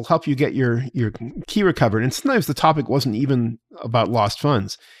form and we'll help you get your key recovered. And sometimes the topic wasn't even about lost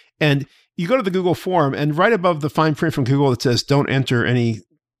funds. And you go to the Google form, and right above the fine print from Google that says, don't enter any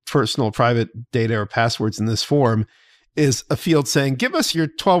personal private data or passwords in this form, is a field saying, give us your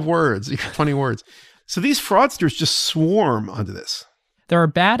 12 words, your 20 words. So these fraudsters just swarm onto this. There are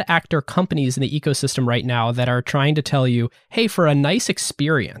bad actor companies in the ecosystem right now that are trying to tell you, hey, for a nice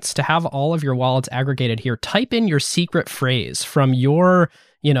experience, to have all of your wallets aggregated here, type in your secret phrase from your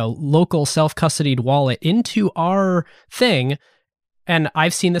local self-custodied wallet into our thing, and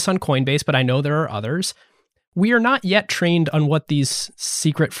I've seen this on Coinbase, but I know there are others, we are not yet trained on what these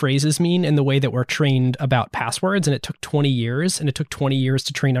secret phrases mean in the way that we're trained about passwords. And it took 20 years, and it took 20 years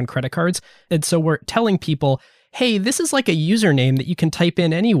to train on credit cards. And so we're telling people, hey, this is like a username that you can type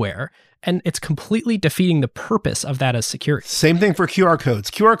in anywhere. And it's completely defeating the purpose of that as security. Same thing for QR codes.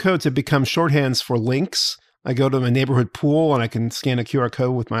 QR codes have become shorthands for links. I go to my neighborhood pool and I can scan a QR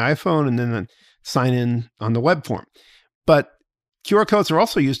code with my iPhone and then sign in on the web form. But QR codes are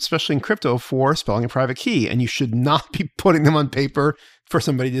also used, especially in crypto, for spelling a private key, and you should not be putting them on paper for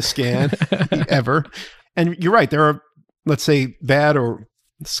somebody to scan ever. And you're right. There are, let's say, bad or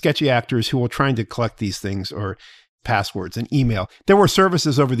sketchy actors who are trying to collect these things, or passwords and email. There were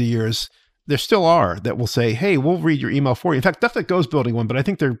services over the years, there still are, that will say, hey, we'll read your email for you. In fact, DuckDuckGo's building one, but I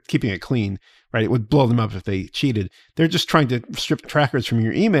think they're keeping it clean, right? It would blow them up if they cheated. They're just trying to strip trackers from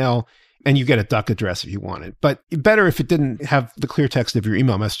your email, and you get a duck address if you want it. But better if it didn't have the clear text of your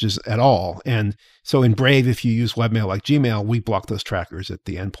email messages at all. And so in Brave, if you use webmail like Gmail, we block those trackers at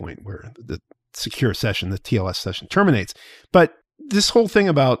the endpoint where the secure session, the TLS session, terminates. But this whole thing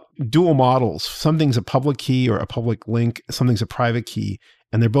about dual models, something's a public key or a public link, something's a private key,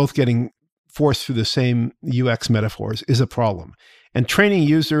 and they're both getting forced through the same UX metaphors, is a problem. And training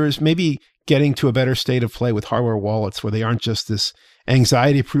users, maybe getting to a better state of play with hardware wallets where they aren't just this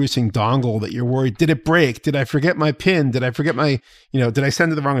anxiety-producing dongle that you're worried, did it break? Did I forget my PIN? Did I forget my, did I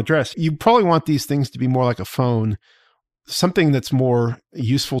send to the wrong address? You probably want these things to be more like a phone, something that's more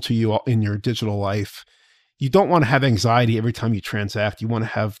useful to you in your digital life. You don't want to have anxiety every time you transact. You want to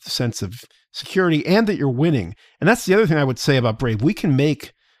have the sense of security and that you're winning. And that's the other thing I would say about Brave. We can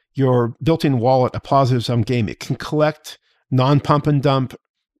make your built-in wallet a positive-sum game. It can collect non-pump and dump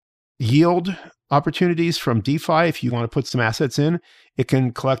yield opportunities from DeFi if you want to put some assets in. It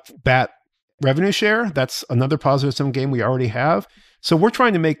can collect BAT revenue share. That's another positive-sum game we already have. So we're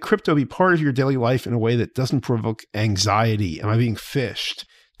trying to make crypto be part of your daily life in a way that doesn't provoke anxiety. Am I being phished?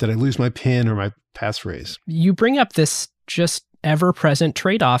 Did I lose my PIN or my passphrase? You bring up this just ever-present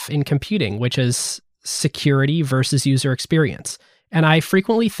trade-off in computing, which is security versus user experience. And I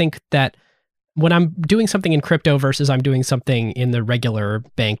frequently think that when I'm doing something in crypto versus I'm doing something in the regular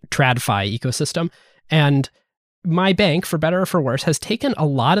bank TradFi ecosystem, and my bank, for better or for worse, has taken a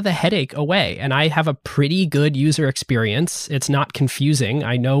lot of the headache away, and I have a pretty good user experience. It's not confusing.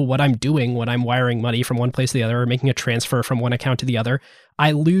 I know what I'm doing when I'm wiring money from one place to the other or making a transfer from one account to the other.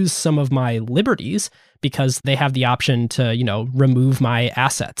 I lose some of my liberties because they have the option to, remove my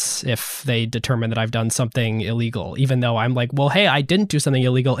assets if they determine that I've done something illegal, even though I'm like, well, hey, I didn't do something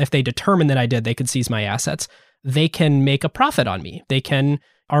illegal. If they determine that I did, they could seize my assets. They can make a profit on me. They can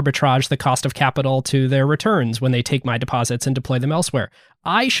arbitrage the cost of capital to their returns when they take my deposits and deploy them elsewhere.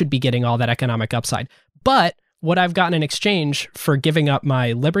 I should be getting all that economic upside. But what I've gotten in exchange for giving up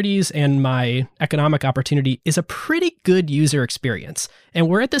my liberties and my economic opportunity is a pretty good user experience. And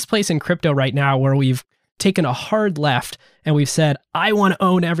we're at this place in crypto right now where we've taken a hard left and we've said, I want to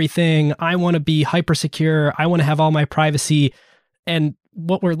own everything. I want to be hyper secure. I want to have all my privacy. And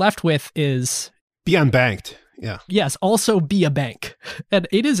what we're left with is be unbanked. Yeah. Yes, also be a bank. And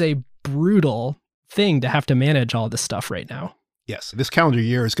it is a brutal thing to have to manage all this stuff right now. Yes, this calendar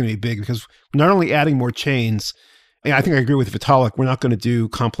year is going to be big because we're not only adding more chains, and I think I agree with Vitalik, we're not going to do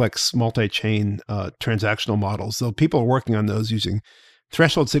complex multi-chain transactional models, though people are working on those using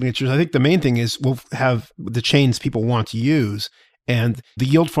threshold signatures. I think the main thing is we'll have the chains people want to use, and the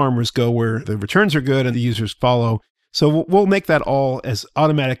yield farmers go where the returns are good and the users follow. So we'll make that all as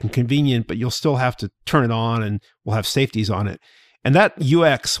automatic and convenient, but you'll still have to turn it on and we'll have safeties on it. And that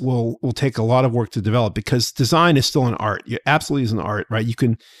UX will take a lot of work to develop because design is still an art. It absolutely is an art, right?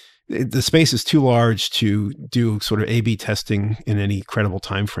 The space is too large to do sort of A/B testing in any credible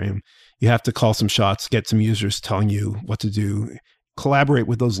time frame. You have to call some shots, get some users telling you what to do, collaborate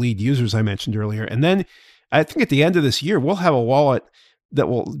with those lead users I mentioned earlier. And then I think at the end of this year, we'll have a wallet that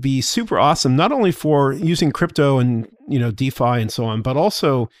will be super awesome, not only for using crypto and DeFi and so on, but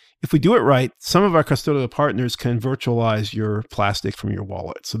also if we do it right, some of our custodial partners can virtualize your plastic from your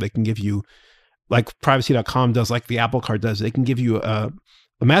wallet. So they can give you, like privacy.com does, like the Apple Card does, they can give you a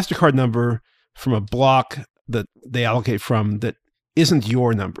MasterCard number from a block that they allocate from that isn't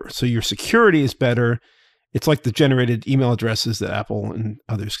your number. So your security is better. It's like the generated email addresses that Apple and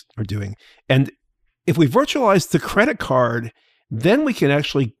others are doing. And if we virtualize the credit card, then we can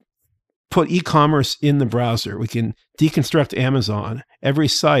actually put e-commerce in the browser. We can deconstruct Amazon, every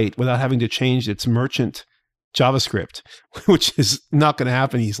site, without having to change its merchant JavaScript, which is not going to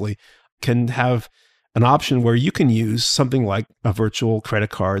happen easily, can have an option where you can use something like a virtual credit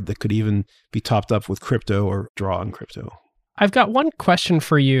card that could even be topped up with crypto or draw on crypto. I've got one question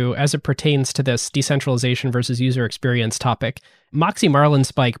for you as it pertains to this decentralization versus user experience topic. Moxie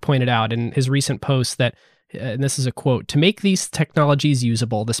Marlinspike pointed out in his recent post that, and this is a quote, "To make these technologies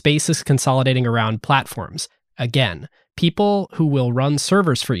usable, the space is consolidating around platforms. Again, people who will run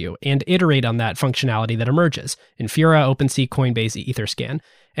servers for you and iterate on that functionality that emerges. Infura, OpenSea, Coinbase, Etherscan."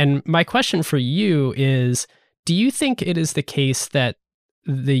 And my question for you is, do you think it is the case that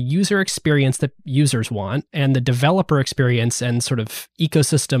the user experience that users want and the developer experience and sort of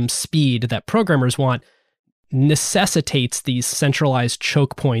ecosystem speed that programmers want necessitates these centralized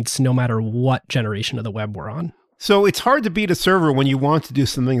choke points no matter what generation of the web we're on? So it's hard to beat a server when you want to do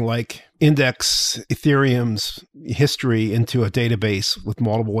something like index Ethereum's history into a database with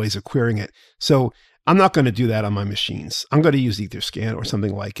multiple ways of querying it. So I'm not going to do that on my machines. I'm going to use Etherscan or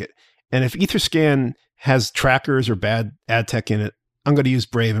something like it. And if Etherscan has trackers or bad ad tech in it, I'm going to use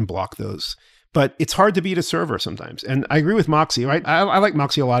Brave and block those. But it's hard to beat a server sometimes. And I agree with Moxie, right? I like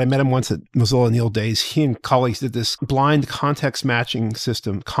Moxie a lot. I met him once at Mozilla in the old days. He and colleagues did this blind context matching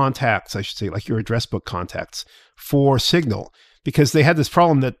system, contacts, I should say, like your address book contacts for Signal, because they had this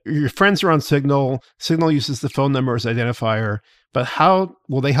problem that your friends are on Signal. Signal uses the phone number as identifier. But how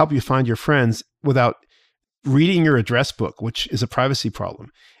will they help you find your friends without reading your address book, which is a privacy problem?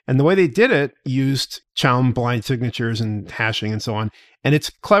 And the way they did it used Chown blind signatures and hashing and so on. And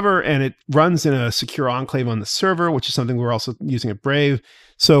it's clever, and it runs in a secure enclave on the server, which is something we're also using at Brave.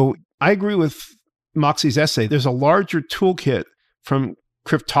 So I agree with Moxie's essay. There's a larger toolkit from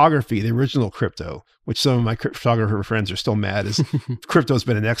cryptography, the original crypto, which some of my cryptographer friends are still mad as crypto's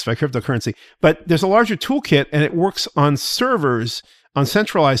been annexed by cryptocurrency. But there's a larger toolkit, and it works on servers, on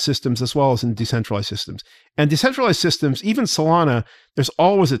centralized systems as well as in decentralized systems. And decentralized systems, even Solana, there's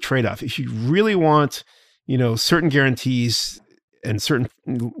always a trade-off. If you really want, certain guarantees and certain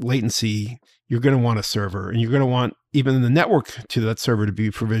latency, you're going to want a server, and you're going to want even the network to that server to be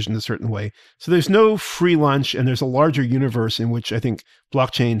provisioned a certain way. So there's no free lunch, and there's a larger universe in which I think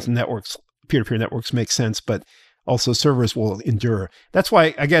blockchains and networks, peer-to-peer networks make sense, but also servers will endure. That's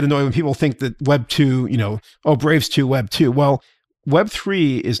why I get annoyed when people think that Web 2, Brave's 2, Web 2. Well, Web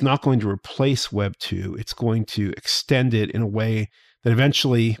 3 is not going to replace Web 2. It's going to extend it in a way that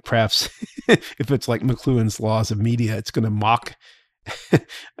eventually, perhaps, if it's like McLuhan's laws of media, it's going to mock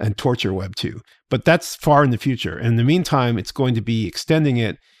and torture Web 2. But that's far in the future. And in the meantime, it's going to be extending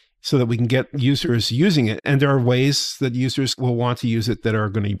it so that we can get users using it. And there are ways that users will want to use it that are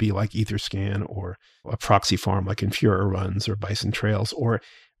going to be like Etherscan or a proxy farm like Infura runs or Bison Trails, or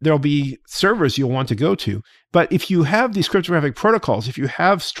there'll be servers you'll want to go to. But if you have these cryptographic protocols, if you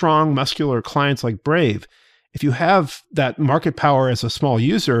have strong muscular clients like Brave, if you have that market power as a small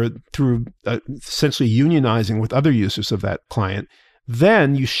user through essentially unionizing with other users of that client,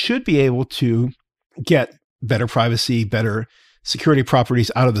 then you should be able to get better privacy, better security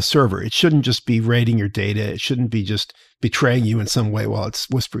properties out of the server. It shouldn't just be raiding your data. It shouldn't be just betraying you in some way while it's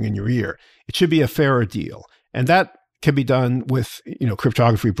whispering in your ear. It should be a fairer deal. And that can be done with,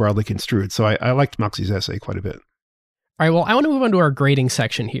 cryptography broadly construed. So I liked Moxie's essay quite a bit. All right, well, I want to move on to our grading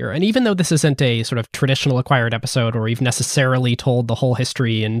section here. And even though this isn't a sort of traditional acquired episode where we've necessarily told the whole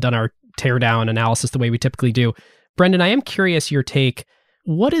history and done our teardown analysis the way we typically do, Brendan, I am curious your take.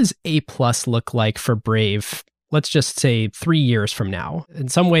 What does A+ look like for Brave, let's just say 3 years from now? In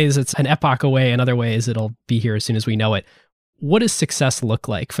some ways, it's an epoch away. In other ways, it'll be here as soon as we know it. What does success look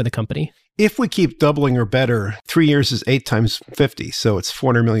like for the company? If we keep doubling or better, 3 years is 8 times 50, so it's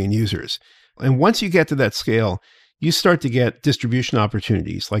 400 million users. And once you get to that scale, you start to get distribution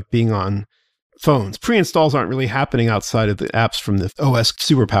opportunities like being on phones. Pre-installs aren't really happening outside of the apps from the OS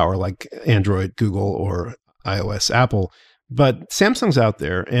superpower like Android, Google, or iOS, Apple. But Samsung's out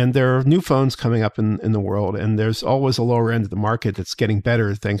there, and there are new phones coming up in the world, and there's always a lower end of the market that's getting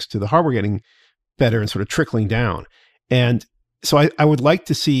better thanks to the hardware getting better and sort of trickling down. And so I would like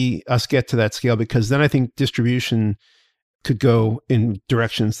to see us get to that scale, because then I think distribution could go in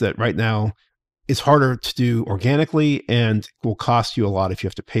directions that right now is harder to do organically and will cost you a lot if you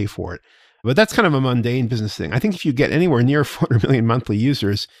have to pay for it. But that's kind of a mundane business thing. I think if you get anywhere near 400 million monthly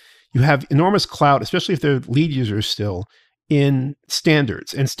users, you have enormous clout, especially if they're lead users still, in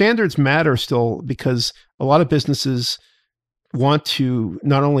standards. And standards matter still because a lot of businesses want to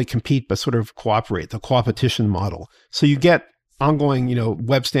not only compete, but sort of cooperate, the coopetition model. So you get ongoing,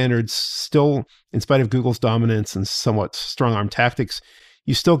 web standards still, in spite of Google's dominance and somewhat strong-arm tactics,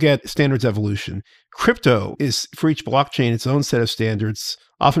 you still get standards evolution. Crypto is, for each blockchain, its own set of standards,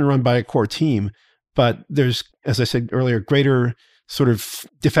 often run by a core team. But there's, as I said earlier, greater sort of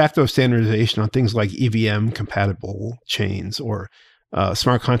de facto standardization on things like EVM compatible chains or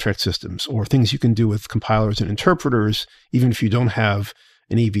smart contract systems or things you can do with compilers and interpreters, even if you don't have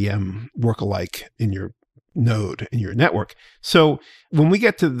an EVM work-alike in your node, in your network. So when we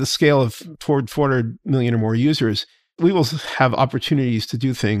get to the scale of toward 400 million or more users, we will have opportunities to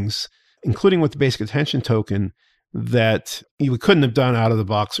do things, including with the basic attention token, that we couldn't have done out of the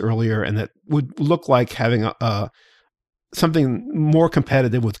box earlier, and that would look like having something more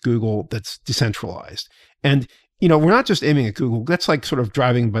competitive with Google that's decentralized. And, we're not just aiming at Google. That's like sort of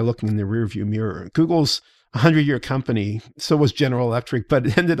driving by looking in the rearview mirror. Google's a 100-year company. So was General Electric, but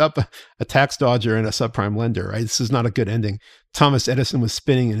it ended up a tax dodger and a subprime lender, right? This is not a good ending. Thomas Edison was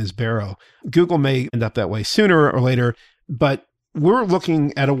spinning in his barrow. Google may end up that way sooner or later, but we're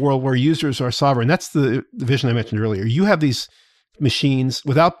looking at a world where users are sovereign. That's the vision I mentioned earlier. You have these machines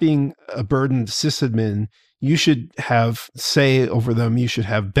without being a burdened sysadmin. You should have say over them. You should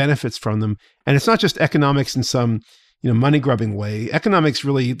have benefits from them. And it's not just economics in some, money grubbing way. Economics,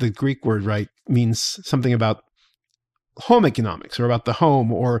 really, the Greek word, right, means something about home economics or about the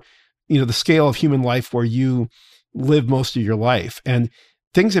home or, the scale of human life where you live most of your life. And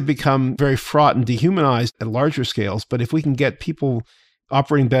things have become very fraught and dehumanized at larger scales. But if we can get people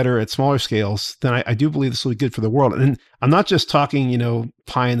operating better at smaller scales, then I do believe this will be good for the world. And I'm not just talking,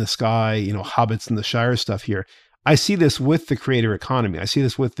 pie in the sky, hobbits in the Shire stuff here. I see this with the creator economy. I see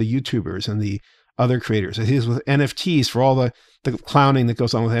this with the YouTubers and the other creators. I see this with NFTs for all the clowning that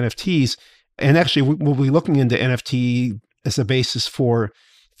goes on with NFTs. And actually, we'll be looking into NFT as a basis for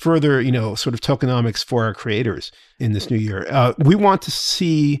further, sort of tokenomics for our creators in this new year. We want to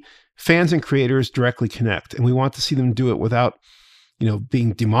see fans and creators directly connect, and we want to see them do it without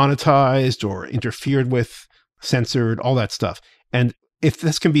being demonetized or interfered with, censored, all that stuff. And if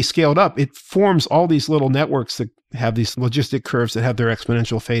this can be scaled up, it forms all these little networks that have these logistic curves that have their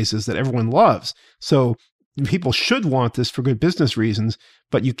exponential phases that everyone loves. So people should want this for good business reasons,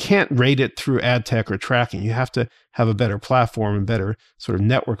 but you can't rate it through ad tech or tracking. You have to have a better platform and better sort of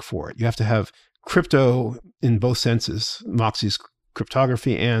network for it. You have to have crypto in both senses, Moxie's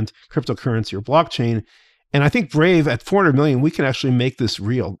cryptography and cryptocurrency or blockchain. And I think Brave at 400 million, we can actually make this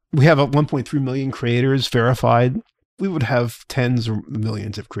real. We have 1.3 million creators verified. We would have tens or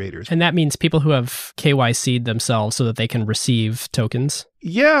millions of creators. And that means people who have KYC'd themselves so that they can receive tokens?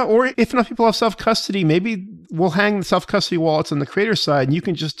 Yeah, or if enough people have self-custody, maybe we'll hang the self-custody wallets on the creator side, and you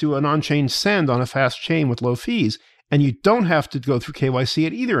can just do an on-chain send on a fast chain with low fees, and you don't have to go through KYC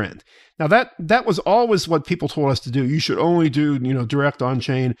at either end. Now, that was always what people told us to do. You should only do, direct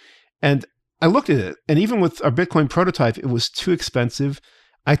on-chain. And I looked at it, and even with our Bitcoin prototype, it was too expensive.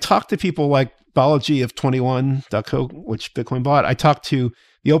 I talked to people like Balaji of 21.co, which Bitcoin bought. I talked to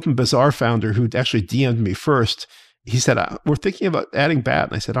the Open Bazaar founder who actually DM'd me first. He said, we're thinking about adding BAT.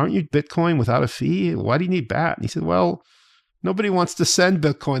 And I said, aren't you Bitcoin without a fee? Why do you need BAT? And he said, well, nobody wants to send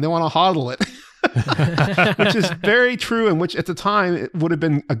Bitcoin. They want to hodl it, which is very true. And which at the time, it would have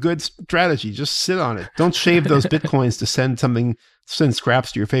been a good strategy. Just sit on it. Don't shave those Bitcoins to send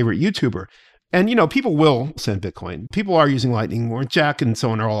scraps to your favorite YouTuber. And, people will send Bitcoin. People are using Lightning more. Jack and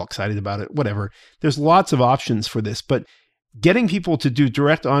so on are all excited about it, whatever. There's lots of options for this, but getting people to do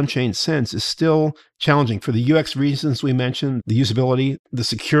direct on-chain sends is still challenging for the UX reasons we mentioned, the usability, the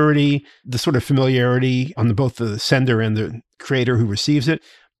security, the sort of familiarity on both the sender and the creator who receives it.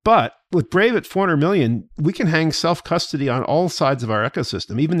 But with Brave at 400 million, we can hang self-custody on all sides of our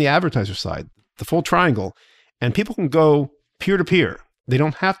ecosystem, even the advertiser side, the full triangle, and people can go peer-to-peer. They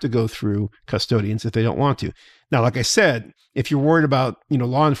don't have to go through custodians if they don't want to. Now, like I said, if you're worried about,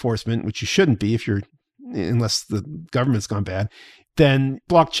 law enforcement, which you shouldn't be unless the government's gone bad, then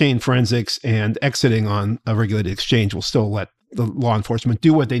blockchain forensics and exiting on a regulated exchange will still let the law enforcement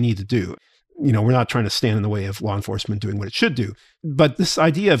do what they need to do. We're not trying to stand in the way of law enforcement doing what it should do. But this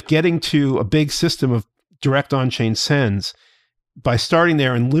idea of getting to a big system of direct on-chain sends by starting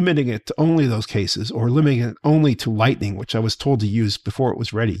there and limiting it to only those cases or limiting it only to Lightning, which I was told to use before it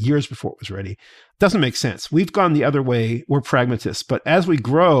was ready, years before it was ready, doesn't make sense. We've gone the other way. We're pragmatists. But as we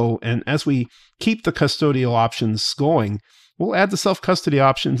grow and as we keep the custodial options going, we'll add the self-custody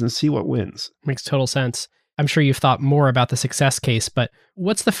options and see what wins. Makes total sense. I'm sure you've thought more about the success case, but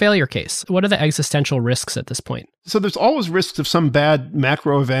what's the failure case? What are the existential risks at this point? So there's always risks of some bad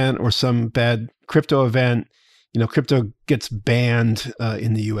macro event or some bad crypto event. Crypto gets banned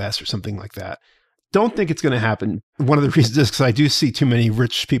in the US or something like that. Don't think it's going to happen. One of the reasons is because I do see too many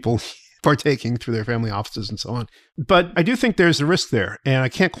rich people partaking through their family offices and so on. But I do think there's a risk there, and I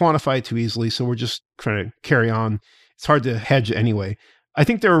can't quantify it too easily, so we're just trying to carry on. It's hard to hedge anyway. I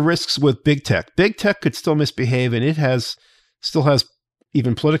think there are risks with big tech. Big tech could still misbehave, and it has Still has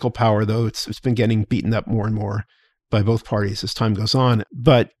even political power, though it's been getting beaten up more and more by both parties as time goes on.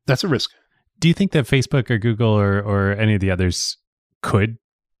 But that's a risk. Do you think that Facebook or Google or any of the others could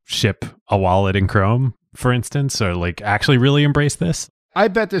ship a wallet in Chrome, for instance, or like actually really embrace this? I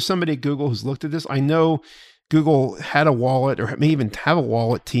bet there's somebody at Google who's looked at this. I know Google had a wallet or may even have a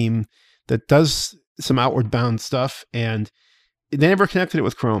wallet team that does some outward bound stuff, and they never connected it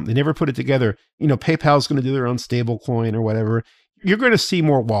with Chrome. They never put it together. PayPal's going to do their own stable coin or whatever. You're going to see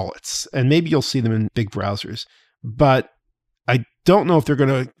more wallets, and maybe you'll see them in big browsers. But I don't know if they're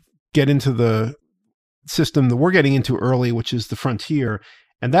going to get into the system that we're getting into early, which is the frontier.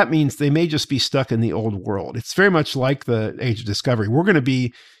 And that means they may just be stuck in the old world. It's very much like the age of discovery. We're going to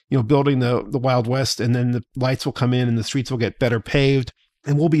be, building the Wild West, and then the lights will come in and the streets will get better paved,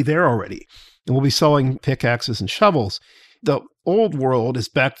 and we'll be there already. And we'll be selling pickaxes and shovels. The old world is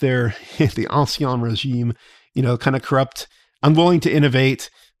back there, the ancien regime, kind of corrupt, unwilling to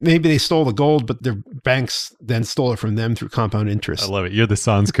innovate. Maybe they stole the gold, but their banks then stole it from them through compound interest. I love it. You're the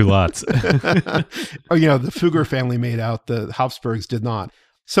sans culottes. Or, the Fugger family made out, the Habsburgs did not.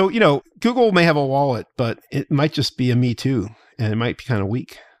 So, Google may have a wallet, but it might just be a Me Too, and it might be kind of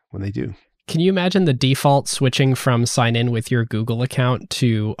weak when they do. Can you imagine the default switching from sign in with your Google account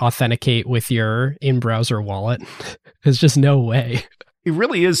to authenticate with your in-browser wallet? There's just no way. It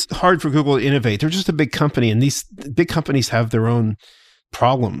really is hard for Google to innovate. They're just a big company, and these big companies have their own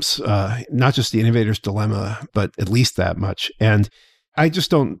problems, not just the innovator's dilemma, but at least that much. And I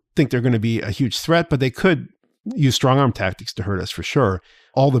just don't think they're going to be a huge threat, but they could use strong arm tactics to hurt us for sure.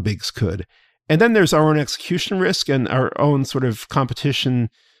 All the bigs could. And then there's our own execution risk and our own sort of competition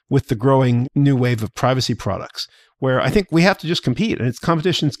with the growing new wave of privacy products, where I think we have to just compete. And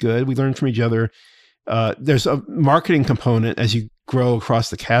competition's good. We learn from each other. There's a marketing component as you grow across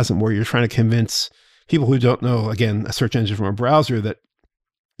the chasm where you're trying to convince people who don't know, again, a search engine from a browser, that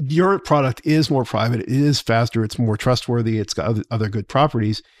your product is more private, it is faster, it's more trustworthy, it's got other good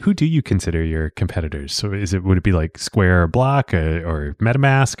properties. Who do you consider your competitors? So would it be like Square or Block or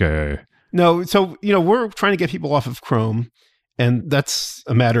MetaMask or? No, so we're trying to get people off of Chrome, and that's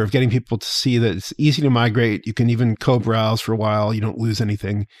a matter of getting people to see that it's easy to migrate. You can even co-browse for a while, you don't lose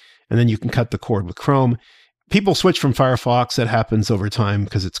anything, and then you can cut the cord with Chrome. People switch from Firefox. That happens over time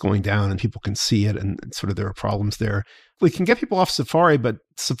because it's going down and people can see it, and sort of there are problems there. We can get people off Safari, but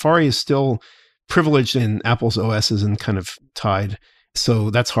Safari is still privileged in Apple's OSs and kind of tied. So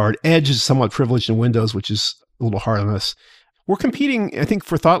that's hard. Edge is somewhat privileged in Windows, which is a little hard on us. We're competing, I think,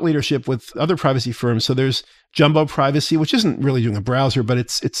 for thought leadership with other privacy firms. So there's Jumbo Privacy, which isn't really doing a browser, but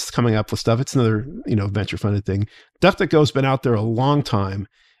it's coming up with stuff. It's another, venture funded thing. DuckDuckGo's been out there a long time,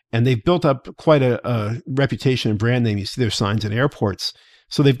 and they've built up quite a reputation and brand name. You see their signs in airports.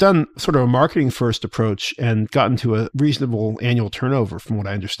 So they've done sort of a marketing first approach and gotten to a reasonable annual turnover, from what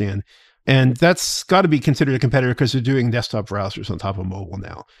I understand. And that's got to be considered a competitor because they're doing desktop browsers on top of mobile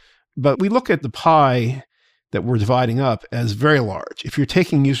now. But we look at the pie that we're dividing up as very large. If you're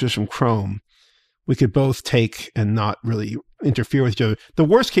taking users from Chrome, we could both take and not really interfere with each other. The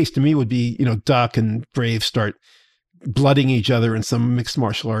worst case to me would be, Duck and Brave start blooding each other in some mixed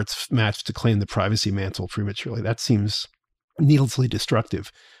martial arts match to claim the privacy mantle prematurely. That seems needlessly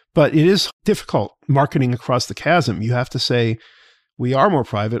destructive. But it is difficult marketing across the chasm. You have to say, we are more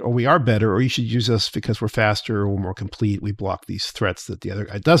private, or we are better, or you should use us because we're faster or we're more complete. We block these threats that the other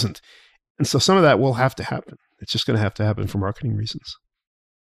guy doesn't. And so some of that will have to happen. It's just going to have to happen for marketing reasons.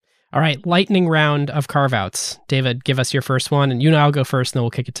 All right, lightning round of carve-outs. David, give us your first one, and I'll go first, and then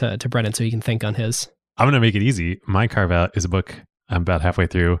we'll kick it to Brennan so he can think on his. I'm going to make it easy. My carve-out is a book I'm about halfway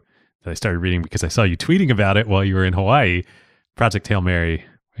through that I started reading because I saw you tweeting about it while you were in Hawaii. Project Hail Mary,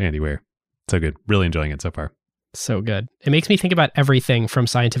 Andy Weir. So good. Really enjoying it so far. So good. It makes me think about everything from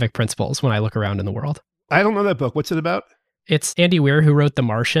scientific principles when I look around in the world. I don't know that book. What's it about? It's Andy Weir who wrote The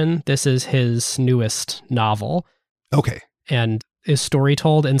Martian. This is his newest novel. Okay. And is story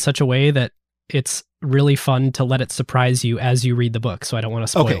told in such a way that it's really fun to let it surprise you as you read the book. So I don't want to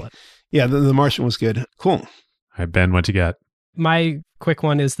spoil it. Yeah, the Martian was good. Cool. All right, Ben, what you got? My quick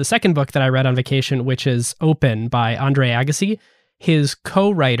one is the second book that I read on vacation, which is Open by Andre Agassi. His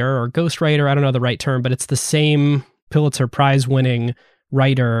co-writer or ghostwriter, I don't know the right term, but it's the same Pulitzer Prize winning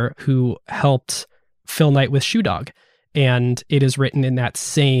writer who helped Phil Knight with Shoe Dog. And it is written in that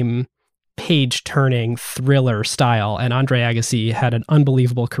same page-turning thriller style. And Andre Agassi had an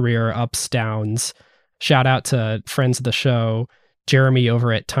unbelievable career, ups, downs. Shout out to friends of the show, Jeremy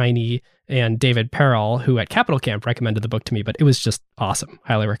over at Tiny, and David Perrell, who at Capital Camp recommended the book to me, but it was just awesome.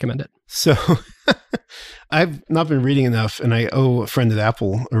 Highly recommend it. So I've not been reading enough, and I owe a friend at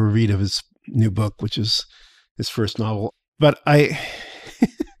Apple a read of his new book, which is his first novel. But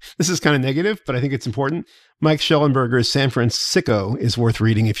this is kind of negative, but I think it's important. Mike Schellenberger's San Francisco is worth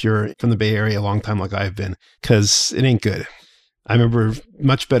reading if you're from the Bay Area a long time like I've been, because it ain't good. I remember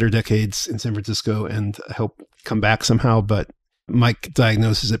much better decades in San Francisco, and I hope come back somehow, but Mike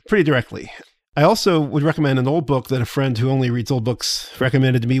diagnoses it pretty directly. I also would recommend an old book that a friend who only reads old books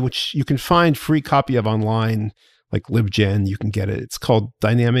recommended to me, which you can find free copy of online, like LibGen, you can get it. It's called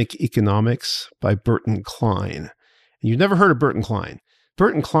Dynamic Economics by Burton Klein. And you've never heard of Burton Klein.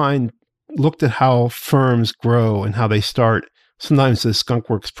 Burton Klein looked at how firms grow and how they start, sometimes as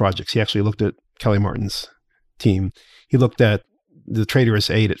skunkworks projects. He actually looked at Kelly Martin's team. He looked at the Traitorous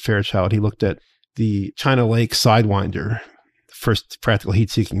 8 at Fairchild. He looked at the China Lake Sidewinder, the first practical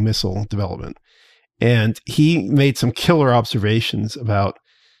heat-seeking missile development. And he made some killer observations about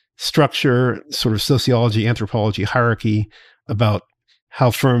structure, sort of sociology, anthropology, hierarchy, about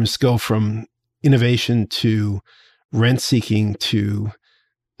how firms go from innovation to rent-seeking to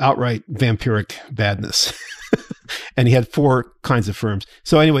outright vampiric badness. And he had 4 kinds of firms.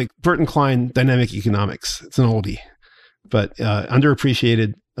 So anyway, Burton Klein, Dynamic Economics. It's an oldie, but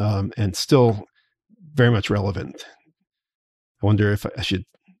underappreciated and still very much relevant. I wonder if I should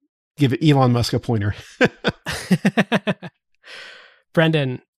give Elon Musk a pointer.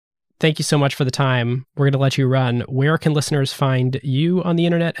 Brendan, thank you so much for the time. We're going to let you run. Where can listeners find you on the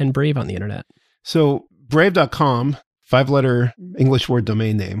internet and Brave on the internet? So brave.com, 5-letter English word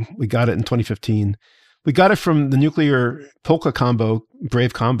domain name. We got it in 2015. We got it from the nuclear polka combo,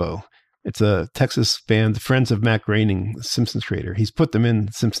 Brave Combo. It's a Texas band, friends of Matt Groening, the Simpsons creator. He's put them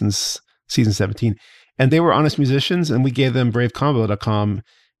in Simpsons season 17. And they were honest musicians, and we gave them bravecombo.com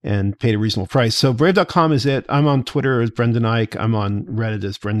and paid a reasonable price. So brave.com is it. I'm on Twitter as Brendan Eich. I'm on Reddit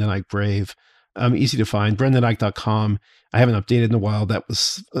as Brendan Eich Brave. I'm easy to find, brendaneich.com. I haven't updated in a while. That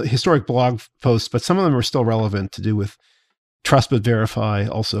was a historic blog post, but some of them are still relevant to do with trust but verify,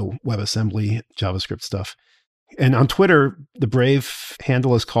 also WebAssembly, JavaScript stuff. And on Twitter, the Brave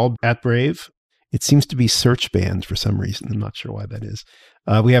handle is called @Brave. It seems to be search banned for some reason. I'm not sure why that is.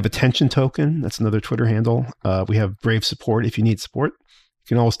 We have Attention Token. That's another Twitter handle. We have Brave support if you need support. You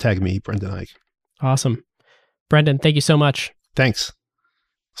can always tag me, Brendan Eich. Awesome. Brendan, thank you so much. Thanks.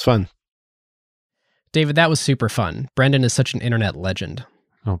 It's fun. David, that was super fun. Brendan is such an internet legend.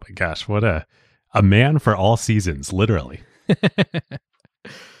 Oh my gosh, what a man for all seasons, literally.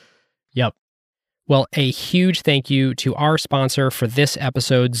 Yep. Well, a huge thank you to our sponsor for this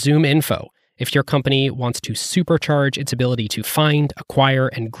episode, ZoomInfo. If your company wants to supercharge its ability to find, acquire,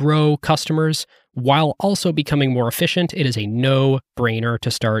 and grow customers while also becoming more efficient, it is a no-brainer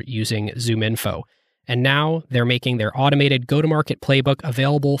to start using ZoomInfo. And now they're making their automated go-to-market playbook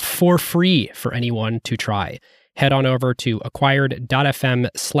available for free for anyone to try. Head on over to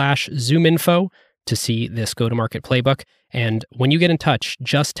acquired.fm/ZoomInfo to see this go-to-market playbook. And when you get in touch,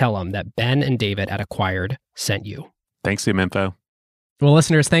 just tell them that Ben and David at Acquired sent you. Thanks, ZoomInfo. Well,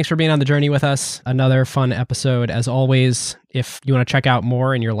 listeners, thanks for being on the journey with us. Another fun episode. As always, if you want to check out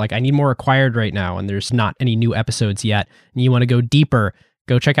more and you're like, I need more Acquired right now, and there's not any new episodes yet, and you want to go deeper,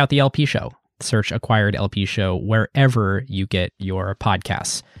 go check out the LP Show. Search Acquired LP Show wherever you get your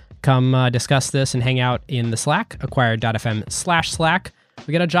podcasts. Come discuss this and hang out in the Slack, acquired.fm/Slack.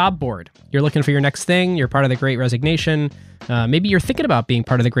 We got a job board. You're looking for your next thing. You're part of the Great Resignation. Maybe you're thinking about being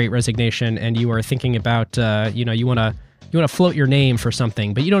part of the Great Resignation, and you are thinking about, you want to float your name for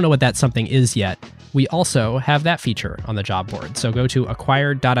something, but you don't know what that something is yet. We also have that feature on the job board. So go to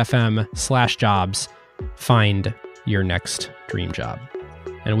acquired.fm/jobs, find your next dream job.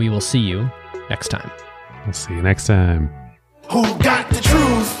 And we will see you next time. We'll see you next time. Who got the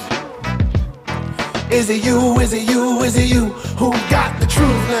truth? Is it you? Is it you? Is it you? Who got the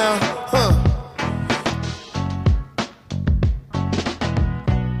truth now?